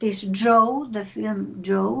this Joe, the film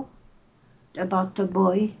Joe about the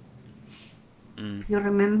boy. Mm. You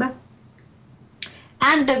remember?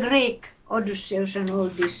 And the Greek Odysseus and all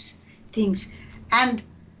these things. And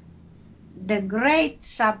the great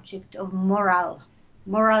subject of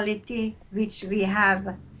morality, which we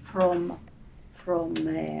have from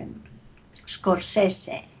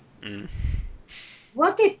Scorsese. Mm.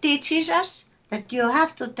 What it teaches us that you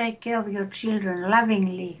have to take care of your children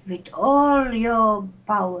lovingly with all your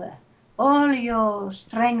power, all your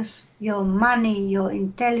strength, your money, your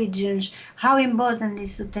intelligence. How important it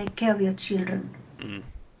is to take care of your children. Mm.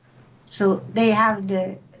 So they have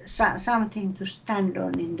something to stand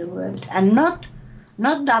on in the world and not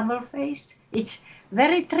double faced. It's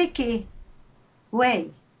very tricky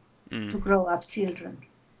way Mm. to grow up children.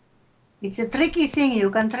 It's a tricky thing. You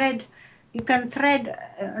can tread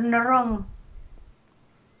on the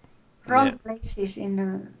Yeah. wrong places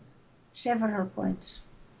in several points.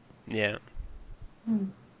 Yeah. Hmm.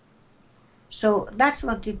 So that's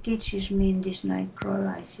what it teaches me in this Nightcrawler,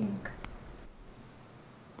 I think.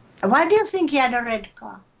 Why do you think he had a red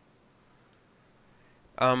car?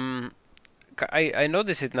 Um, I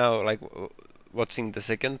noticed it now, like watching the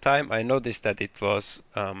second time. I noticed that it was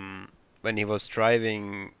when he was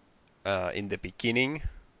driving in the beginning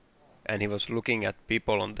and he was looking at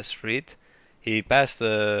people on the street. He passed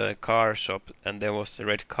the car shop and there was the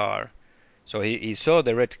red car. So he saw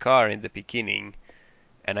the red car in the beginning,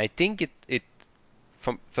 and I think it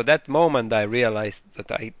from for that moment I realized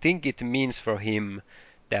that I think it means for him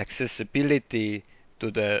the accessibility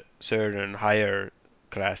to the certain higher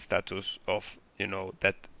class status of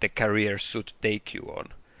that the career should take you on,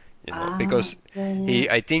 Ah, because yeah, yeah. he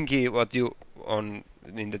I think he what you on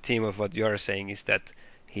in the theme of what you're saying is that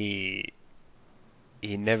he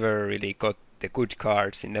he never really got the good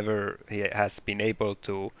cards. He has been able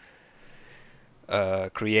to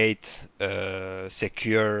create a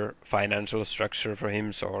secure financial structure for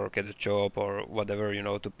him, so, or get a job or whatever,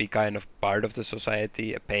 to be kind of part of the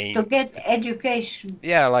society, a To paying, get education.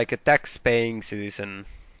 yeah, like a tax-paying citizen,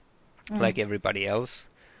 Mm, like everybody else.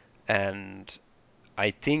 And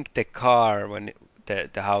I think the car, when the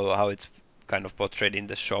how it's kind of portrayed in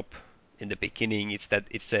the shop in the beginning, it's that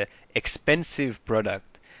it's a expensive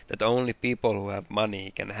product that only people who have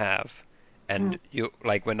money can have. mm, And you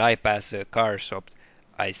like when I pass a car shop,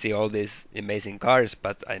 I see all these amazing cars,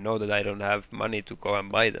 but I know that I don't have money to go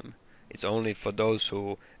and buy them. It's only for those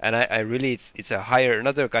who, and I really it's a higher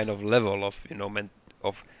another kind of level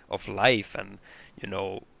of of life and you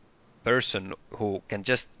know person who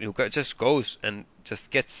just goes and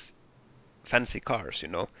just gets fancy cars.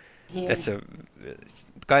 yeah, That's a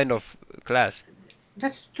kind of class.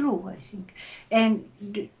 that's true, I think. And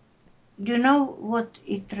do you know what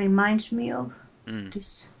it reminds me of? Mm.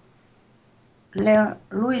 This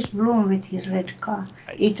Louis Bloom with his red car.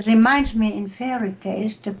 I It reminds me in fairy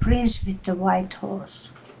tales, the prince with the white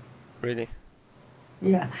horse. really.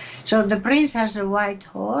 Yeah. So the prince has a white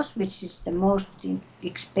horse, which is the most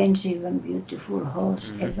expensive and beautiful horse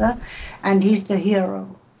Mm. ever, and he's the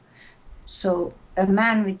hero. So a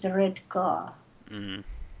man with a red car, Mm.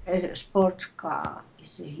 a sports car,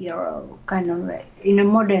 is a hero, kind of in a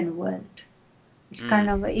modern world. It's kind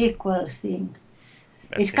Mm. of an equal thing.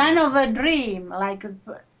 It's That's kind of interesting. a dream, like a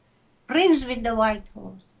prince with the white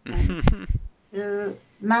horse and a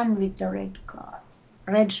man with the red car,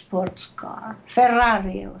 red sports car,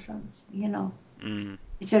 Ferrari or something, you know. Mm.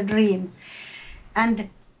 It's a dream. And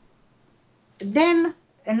then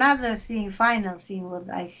another thing, final thing, what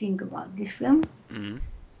I think about this film Mm.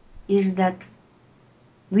 is that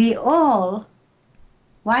we all,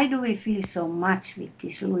 why do we feel so much with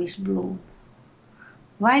this Louis Bloom?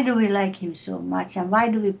 Why do we like him so much? And why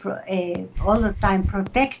do we all the time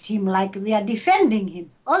protect him like we are defending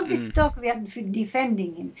him? All this Mm. talk, we are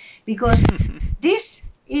defending him. Because this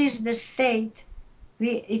is the state,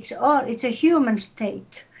 it's a human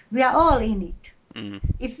state. We are all in it. Mm.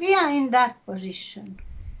 If we are in that position,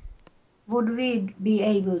 would we be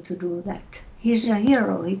able to do that? He's a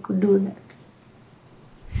hero. He could do that.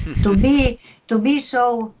 To be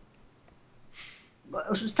so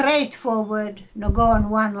straightforward, no go on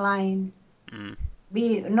one line, Mm.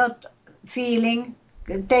 be not feeling,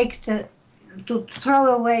 take the to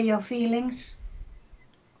throw away your feelings,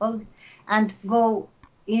 and go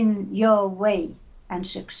in your way and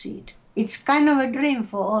succeed. It's kind of a dream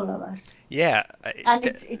for all of us, Yeah, and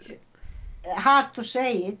it's hard to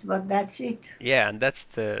say it, but that's it. yeah, and that's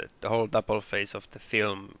the whole double face of the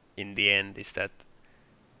film in the end is that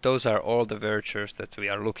those are all the virtues that we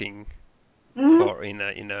are looking Mhm. for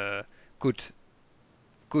in a good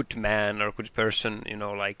good man or good person,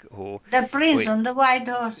 like who The prince we on the white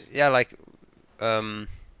horse. yeah, like um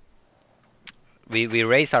we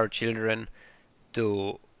raise our children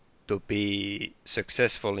to be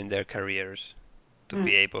successful in their careers, to Mm.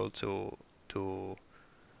 be able to to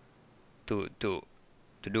to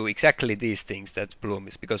to do exactly these things that Bloom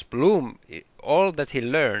is, because Bloom, all that he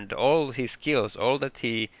learned, all his skills, all that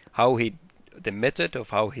the method of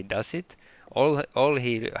how he does it, all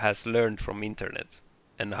he has learned from internet,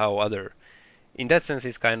 and how other, in that sense,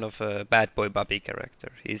 he's kind of a bad boy Bobby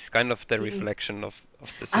character. He's kind of the reflection of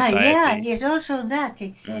the Yeah, society. it's also that.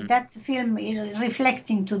 It's Mm. that film is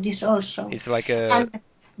reflecting to this also. He's like a And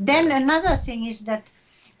then yeah. another thing is that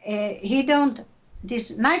he don't.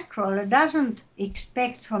 This Nightcrawler doesn't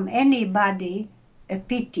expect from anybody a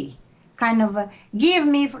pity. Kind of give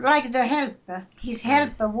me like the helper. His Mm.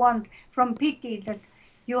 helper want from pity that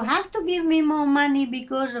you have to give me more money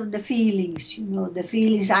because of the feelings. The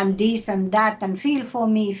feelings. I'm this and that, and feel for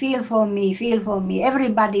me, feel for me, feel for me.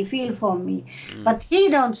 Everybody feel for me. Mm. But he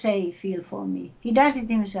don't say feel for me. He does it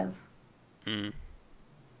himself. Mm.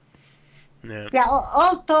 Yeah. We are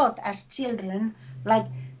all taught as children, like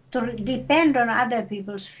to depend on other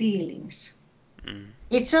people's feelings. Mm.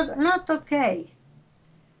 It's not okay.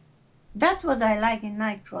 That's what I like in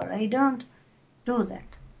Nightcrawler. He don't do that.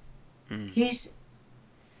 Mm. He's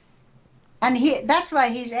and that's why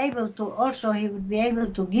he's able to also he would be able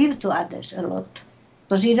to give to others a lot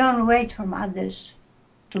because he don't wait from others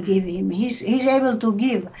to Mm. give him. He's able to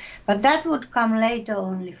give, but that would come later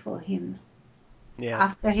only for him Yeah.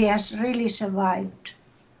 after he has really survived.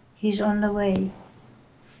 He's on the way.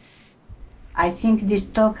 I think this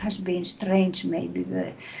talk has been strange, maybe,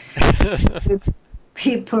 but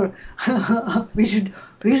people we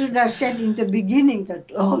should have said in the beginning that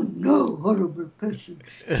oh no horrible person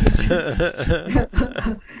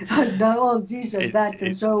has done all this and it that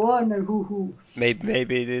and it so on and who.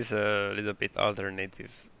 maybe it is a little bit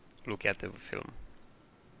alternative look at the film,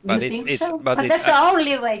 You but it's think it's so? but But it's that's the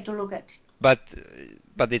only way to look at it. but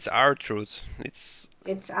but it's our truth. It's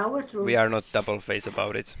our We truth. are not double faced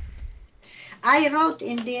about it. I wrote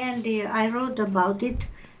in the end I wrote about it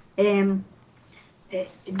um,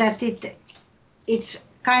 that it's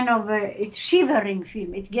kind of it's shivering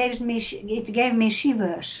film. It gave me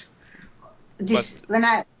shivers. But This when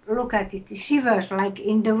I look at it, shivers like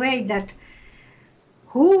in the way that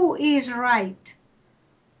who is right?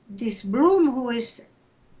 This Bloom who is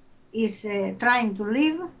trying to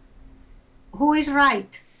live, who is right,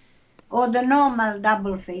 or the normal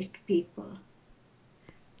double-faced people?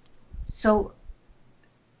 So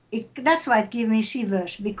that's why it gives me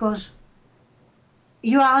shivers because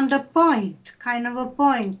you are on the point, kind of a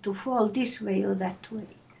point to fall this way or that way.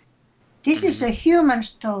 This is mm. a human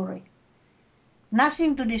story,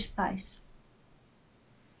 nothing to despise.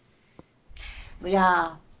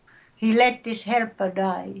 Yeah, he let this helper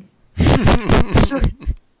die.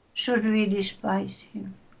 Should should we despise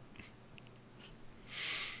him?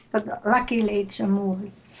 But luckily it's a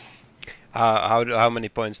movie. How many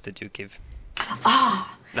points did you give?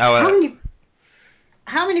 Ah, Now, how many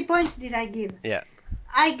how many points did I give? yeah.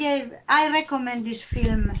 I recommend this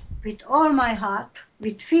film with all my heart,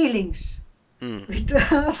 with feelings. Mm. With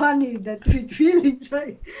funny that with feelings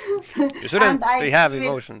You and shouldn't I be have give it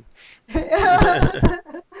emotion.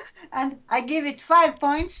 and I give it 5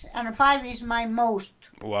 points, and five is my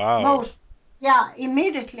Wow. most. Yeah,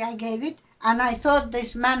 immediately I gave it, and I thought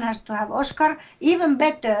this man has to have Oscar, even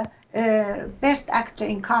better, best actor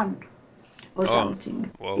in Cannes or Oh,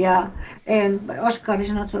 something. whoa. Yeah, and Oscar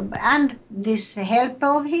is not so. And this helper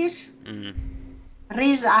of his, Mm.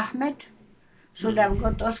 Riz Ahmed, should have Mm.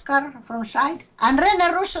 got Oscar from side, and Rene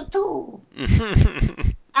Russo too,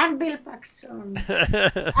 and Bill Paxton.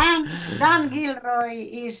 And Dan Gilroy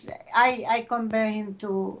is, I compare him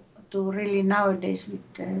to really nowadays with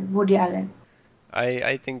Woody Allen.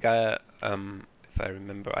 I think if I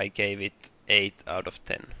remember I gave it 8 out of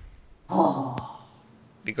 10 Oh,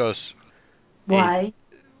 because it why?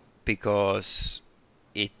 because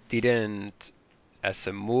it didn't as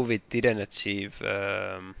a movie it didn't achieve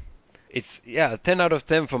it's yeah 10 out of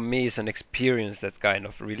 10 for me is an experience that kind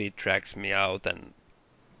of really drags me out and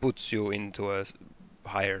puts you into a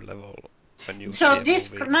higher level when you see So a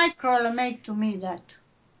this movie. Nightcrawler made to me that.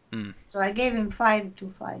 Mm. So I gave him 5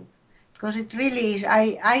 to 5 because it really is.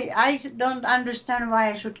 I don't understand why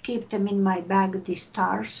I should keep them in my bag. These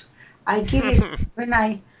stars. I give it when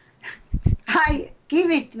I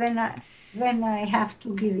give it when I have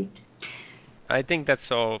to give it. I think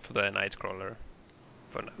that's all for the Nightcrawler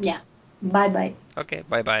for now. Yeah. Bye bye. Okay,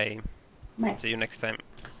 bye bye. Bye. See you next time.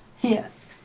 Yeah.